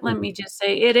not. But let me just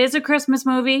say, it is a Christmas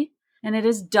movie. And it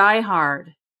is Die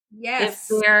Hard. Yes.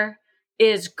 If there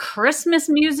is Christmas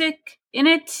music in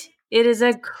it, it is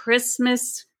a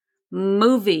Christmas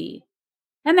movie.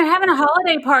 And they're having a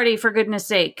holiday party, for goodness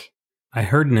sake. I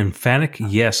heard an emphatic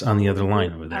yes on the other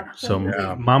line over there. Absolutely.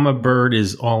 So Mama Bird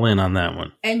is all in on that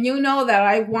one. And you know that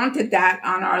I wanted that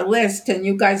on our list, and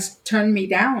you guys turned me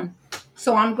down.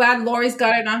 So I'm glad Lori's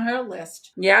got it on her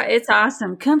list. Yeah, it's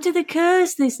awesome. Come to the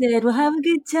coast, they said. We'll have a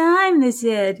good time, they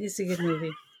said. It's a good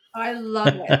movie. I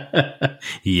love it.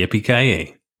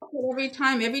 Yippee-ki-yay.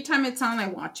 Every time it's on, I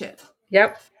watch it.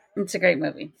 Yep, it's a great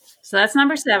movie. So that's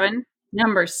number 7.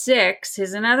 Number 6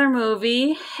 is another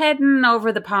movie heading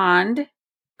over the pond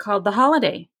called The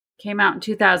Holiday. Came out in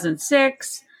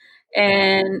 2006.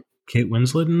 And Kate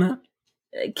Winslet in that?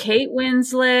 Kate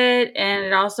Winslet. And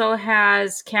it also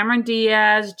has Cameron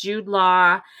Diaz, Jude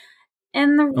Law.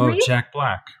 And Jack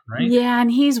Black, right? Yeah, and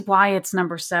he's why it's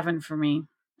number 7 for me.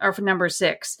 Or for number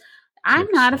 6. I'm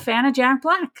not a fan of Jack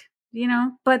Black,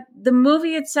 but the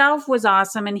movie itself was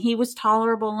awesome and he was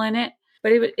tolerable in it.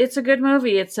 But it's a good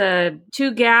movie. It's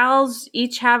 2 gals,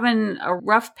 each having a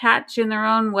rough patch in their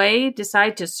own way,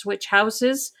 decide to switch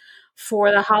houses for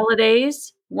the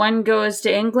holidays. One goes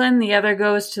to England, the other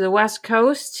goes to the West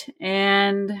Coast,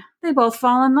 and they both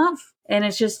fall in love. And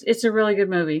it's a really good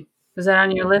movie. Was that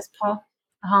on your list, Paul?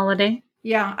 The Holiday?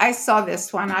 Yeah, I saw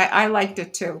this one. I liked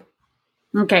it too.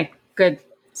 Okay, good.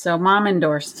 So Mom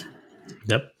endorsed.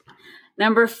 Yep.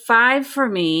 Number 5 for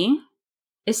me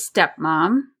is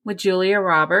Stepmom with Julia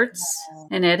Roberts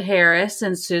and Ed Harris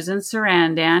and Susan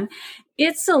Sarandon.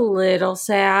 It's a little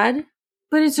sad,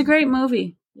 but it's a great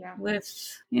movie. Yeah. With,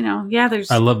 there's...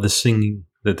 I love the singing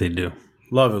that they do.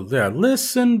 Love it. Yeah.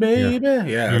 Listen, baby.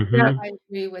 Yeah. Mhm. Yeah, I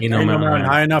agree with Ain't that. no mountain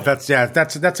high. High enough. That's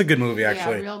a good movie,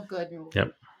 actually. Yeah, real good movie.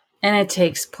 Yep. And it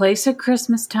takes place at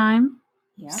Christmas time.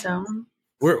 Yeah. So...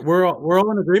 We're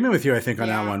all in agreement with you, I think, on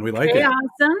that one. We like Okay, it.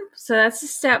 awesome. So that's the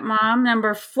Stepmom.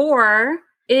 Number 4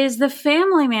 is The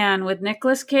Family Man with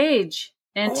Nicolas Cage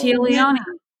and Tia Leone.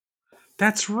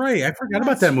 That's right. I forgot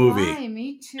about that movie. Why,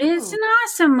 me too. It's an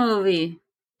awesome movie.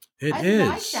 It I is.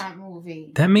 like that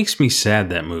movie. That makes me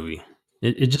sad, that movie.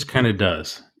 It just kind of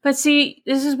does. But see,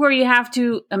 this is where you have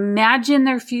to imagine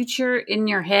their future in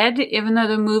your head, even though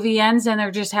the movie ends and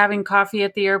they're just having coffee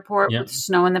at the airport Yep. with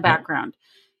snow in the background.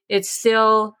 It's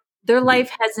still, their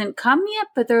life hasn't come yet,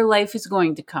 but their life is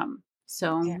going to come.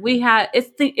 So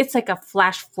it's like a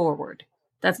flash forward.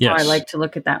 That's how I Yes. like to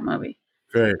look at that movie.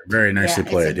 Very, very nicely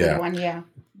played. It's a good Yeah. one, yeah.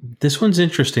 This one's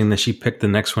interesting that she picked the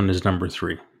next one as number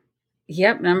 3.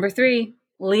 Yep, number 3,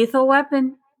 Lethal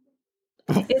Weapon.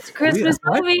 It's a Christmas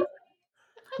What? movie.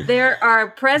 There are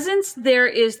presents. There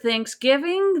is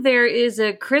Thanksgiving. There is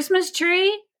a Christmas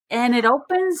tree, and it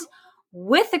opens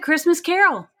with a Christmas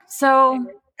Carol. So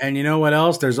And you know what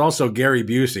else? There's also Gary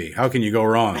Busey. How can you go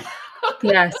wrong?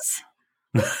 yes,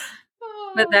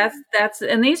 but that's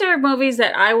and these are movies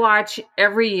that I watch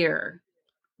every year.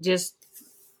 Just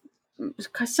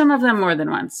some of them more than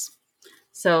once.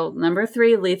 So number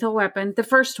 3, Lethal Weapon, the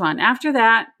first one. After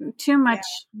that, too much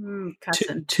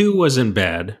cussing. 2 wasn't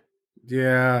bad.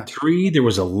 Yeah. 3, there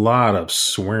was a lot of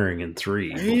swearing in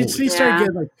 3. He started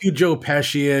getting like too Joe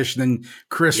Pesci-ish, and then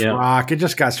Chris Rock. It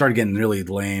just started getting really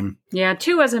lame. Yeah,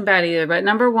 2 wasn't bad either, but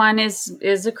number 1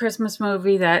 is a Christmas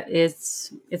movie that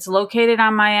it's located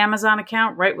on my Amazon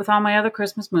account right with all my other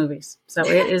Christmas movies. So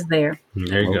it is there.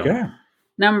 There you go.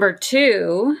 Number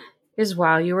 2 is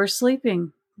While You Were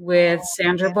Sleeping with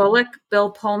Sandra Bullock, Bill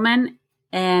Pullman,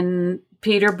 and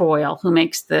Peter Boyle, who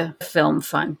makes the film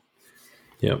fun.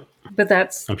 Yep. But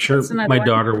I'm sure another my one.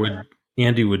 daughter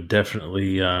Andy would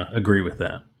definitely agree with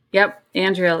that. Yep,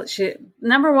 Andrea.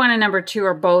 Number 1 and number 2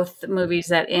 are both movies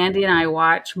that Andy and I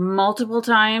watch multiple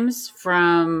times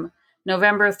from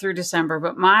November through December.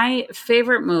 But my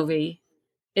favorite movie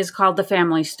is called The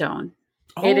Family Stone.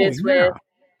 It is with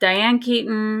Diane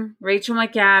Keaton, Rachel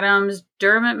McAdams,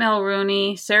 Dermot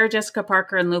Mulroney, Sarah Jessica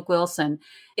Parker, and Luke Wilson.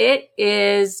 It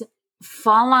is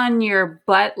fall on your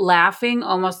butt laughing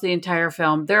almost the entire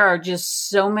film. There are just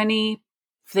so many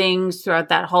things throughout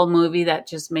that whole movie that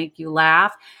just make you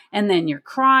laugh, and then you're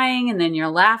crying, and then you're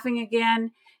laughing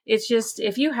again. It's just,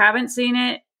 if you haven't seen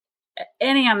it,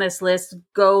 any on this list,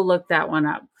 go look that one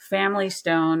up. Family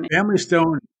Stone. Family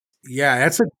Stone. Yeah,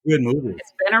 that's a good movie.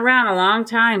 It's been around a long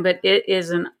time, but it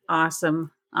is an awesome,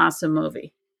 awesome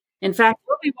movie. In fact,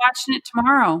 we'll be watching it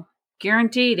tomorrow.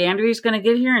 Guaranteed. Andrea's going to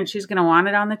get here and she's going to want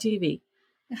it on the TV.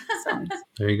 So.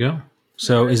 There you go.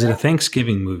 So is it a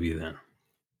Thanksgiving movie then?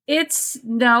 It's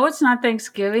not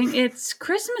Thanksgiving. It's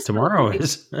Christmas. Tomorrow movie.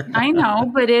 is. I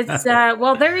know, but it's,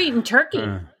 they're eating turkey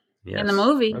Yes. in the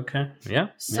movie. Okay. Yeah.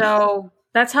 So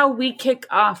that's how we kick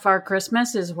off our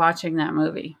Christmas, is watching that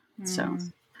movie.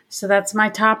 So that's my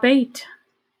top 8.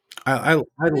 I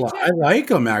like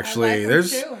them actually.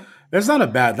 That's not a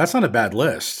bad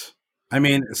list. I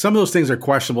mean, some of those things are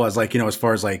questionable as like, as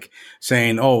far as like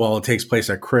saying, oh, well, it takes place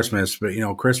at Christmas, but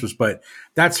Christmas, but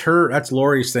that's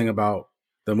Lori's thing about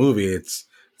the movie. It's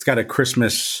got a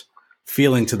Christmas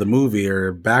feeling to the movie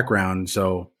or background.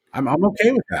 So I'm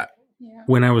okay with that.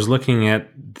 When I was looking at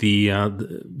the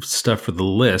stuff for the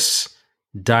lists,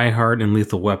 Die Hard and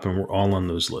Lethal Weapon were all on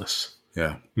those lists.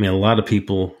 Yeah. I mean, a lot of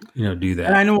people, do that.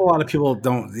 And I know a lot of people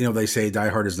don't, they say Die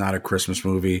Hard is not a Christmas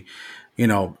movie,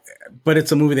 but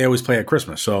it's a movie they always play at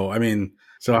Christmas. So, I mean,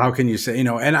 how can you say, and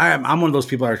I'm one of those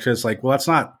people that are just like, well, that's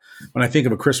not, when I think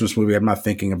of a Christmas movie, I'm not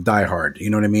thinking of Die Hard. You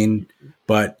know what I mean?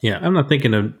 But yeah, I'm not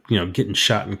thinking of, getting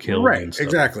shot and killed. Right. And stuff.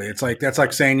 Exactly. It's like, that's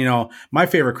like saying, my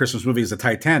favorite Christmas movie is the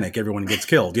Titanic. Everyone gets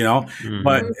killed, Mm-hmm.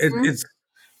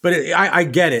 but I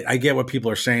get it. I get what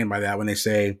people are saying by that when they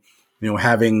say,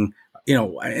 having,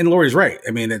 and Lori's right.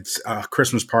 I mean, it's a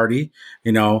Christmas party,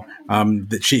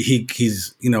 that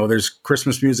he's, there's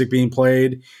Christmas music being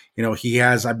played. He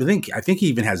has, I think he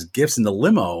even has gifts in the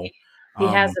limo. He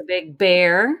has a big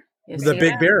bear. The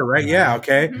big bear, right? Yeah.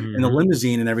 Okay. And the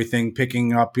limousine and everything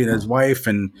picking up his wife.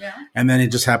 And then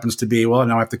it just happens to be, well,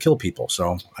 now I have to kill people.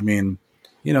 So, I mean,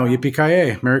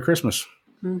 yippee-ki-yay. Merry Christmas.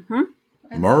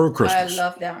 Mm-hmm. Merry Christmas. I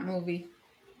love that movie.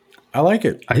 I like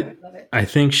it. I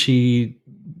think she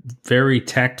very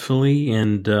tactfully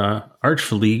and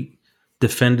artfully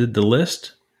defended the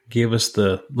list, gave us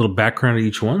the little background of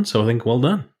each one. So I think well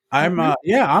done.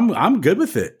 I'm good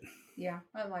with it. Yeah,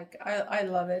 I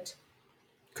love it.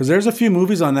 Because there's a few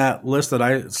movies on that list that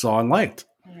I saw and liked.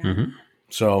 Yeah. Mm-hmm.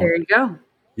 So there you go.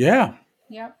 Yeah.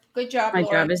 Yep. Good job. My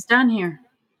Laura. job is done here.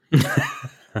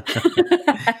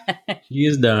 She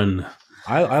is done.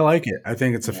 I like it. I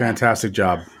think it's a fantastic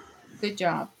job. Good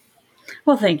job.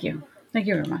 Well, thank you. Thank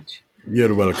you very much.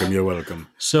 You're welcome. You're welcome.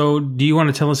 So, do you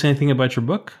want to tell us anything about your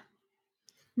book?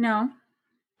 No.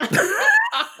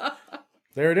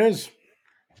 There it is.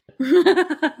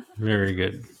 Very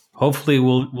good. Hopefully,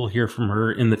 we'll hear from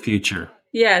her in the future.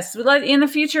 Yes, in the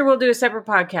future we'll do a separate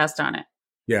podcast on it.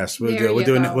 Yes, There you go.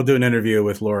 we'll do an interview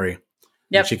with Lori.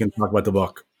 Yep. And she can talk about the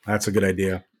book. That's a good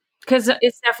idea. Because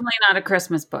it's definitely not a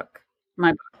Christmas book,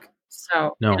 my book.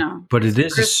 So No, but it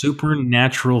is a Chris-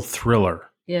 supernatural thriller.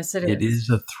 Yes, it is. It is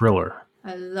a thriller.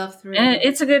 I love thrillers. And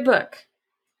it's a good book.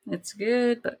 It's a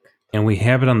good book. And we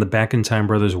have it on the Back in Time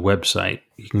Brothers website.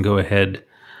 You can go ahead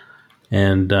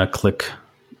and click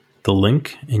the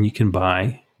link and you can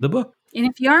buy the book. And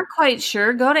if you aren't quite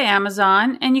sure, go to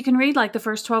Amazon and you can read like the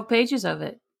first 12 pages of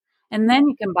it. And then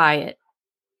you can buy it.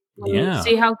 And Yeah.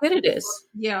 see how good it is.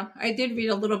 Yeah, I did read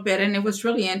a little bit, and it was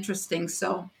really interesting.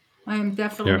 So I am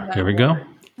definitely. There we go.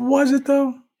 Was it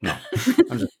though? No.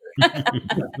 I'm just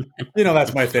you know,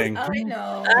 that's my thing. I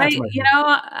know.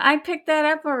 I picked that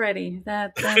up already.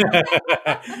 That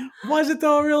Was it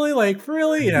though? Really? Like,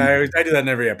 really? Yeah, I do that in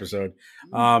every episode.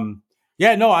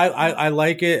 Yeah, no, I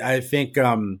like it. I think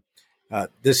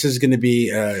this is going to be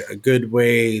a good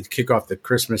way to kick off the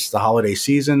holiday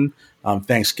season,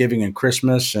 Thanksgiving and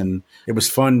Christmas, and it was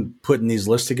fun putting these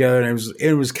lists together. And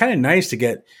it was kind of nice to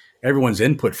get everyone's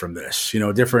input from this. You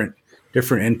know, different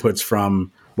inputs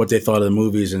from what they thought of the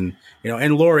movies, and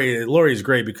and Lori's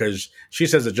great because she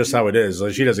says it just how it is.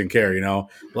 Like, she doesn't care.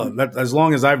 As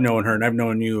long as I've known her, and I've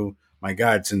known you, my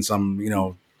God, since I'm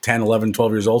 10, 11,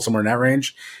 12 years old, somewhere in that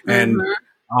range, and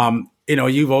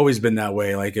you've always been that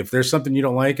way. Like, if there's something you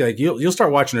don't like you'll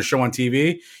start watching a show on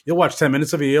TV. You'll watch 10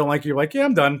 minutes of it. You don't like it. You're like, yeah,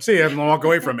 I'm done. See you. I'm gonna walk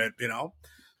away from it.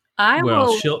 I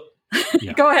will. she'll.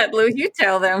 Yeah. Go ahead, Lou. You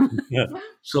tell them. Yeah.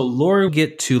 So Lori will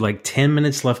get to like 10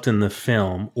 minutes left in the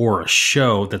film or a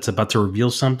show that's about to reveal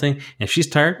something. And if she's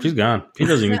tired, she's gone. She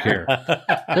doesn't even care.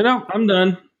 No, I'm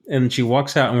done. And she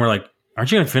walks out and we're like,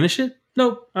 aren't you going to finish it?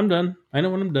 Nope, I'm done. I know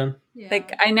when I'm done. Yeah.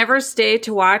 Like, I never stay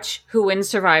to watch Who Wins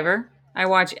Survivor. I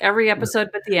watch every episode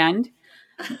but the end.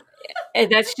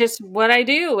 And that's just what I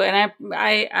do. And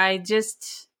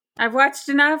I've watched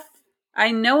enough.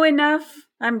 I know enough.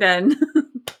 I'm done.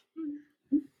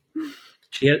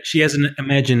 She has an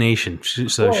imagination,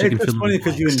 so she can It's fill funny the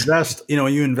because you blanks.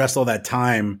 invest all that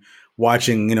time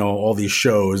watching all these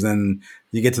shows, then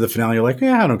you get to the finale, you're like,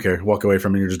 yeah, I don't care. Walk away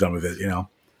from it, you're just done with it.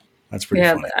 That's pretty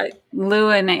funny. Lou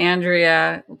and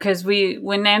Andrea, because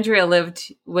when Andrea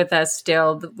lived with us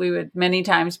still, we would many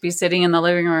times be sitting in the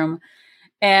living room,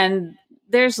 and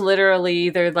there's literally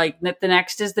either like the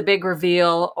next is the big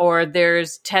reveal, or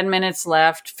there's 10 minutes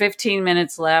left, 15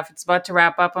 minutes left. It's about to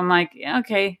wrap up. I'm like, yeah,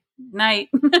 okay, night.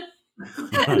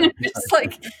 It's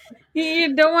like,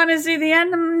 you don't want to see the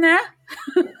end? Nah.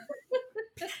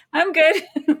 I'm good.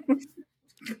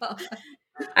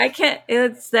 I can't.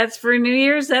 That's for New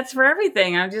Year's. That's for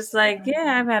everything. I'm just like,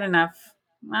 yeah, I've had enough.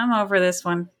 I'm over this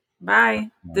one. Bye.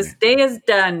 This day is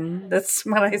done. That's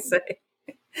what I say.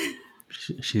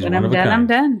 She's when one I'm of a done, kind. I'm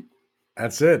done.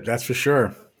 That's it. That's for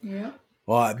sure. Yeah.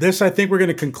 Well, I think we're going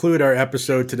to conclude our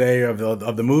episode today of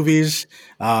the movies.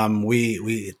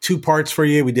 We 2 parts for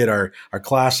you. We did our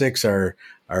classics, our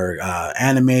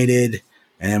animated,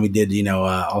 and then we did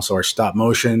also our stop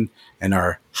motion and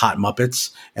our Hot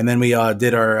Muppets, and then we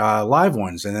did our live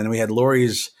ones, and then we had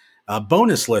Lori's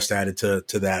bonus list added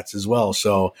to that as well.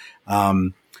 So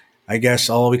I guess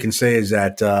all we can say is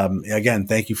that again,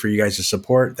 thank you for you guys'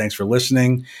 support. Thanks for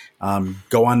listening.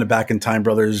 Go on to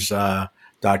BackinTimeBrothers.com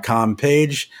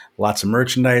page. Lots of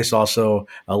merchandise. Also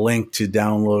a link to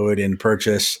download and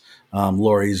purchase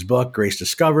Lori's book, Grace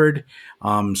Discovered.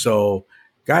 So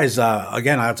guys,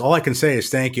 again, that's all I can say is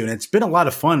thank you. And it's been a lot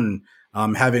of fun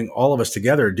having all of us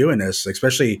together doing this,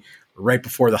 especially right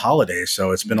before the holidays.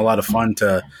 So it's been a lot of fun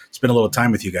to spend a little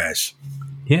time with you guys.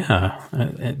 Yeah,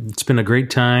 it's been a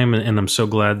great time, and I'm so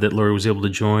glad that Lori was able to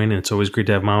join. And it's always great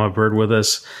to have Mama Bird with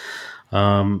us.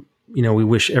 We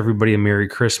wish everybody a Merry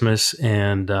Christmas,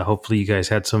 and hopefully you guys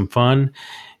had some fun.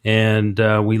 And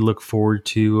we look forward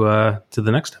to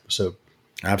the next episode.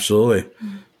 Absolutely.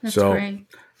 That's so great.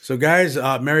 So guys,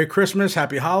 Merry Christmas,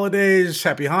 Happy Holidays,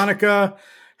 Happy Hanukkah,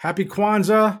 Happy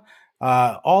Kwanzaa,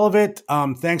 all of it.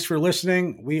 Thanks for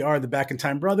listening. We are the Back in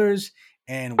Time Brothers,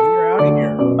 and we are out of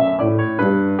here.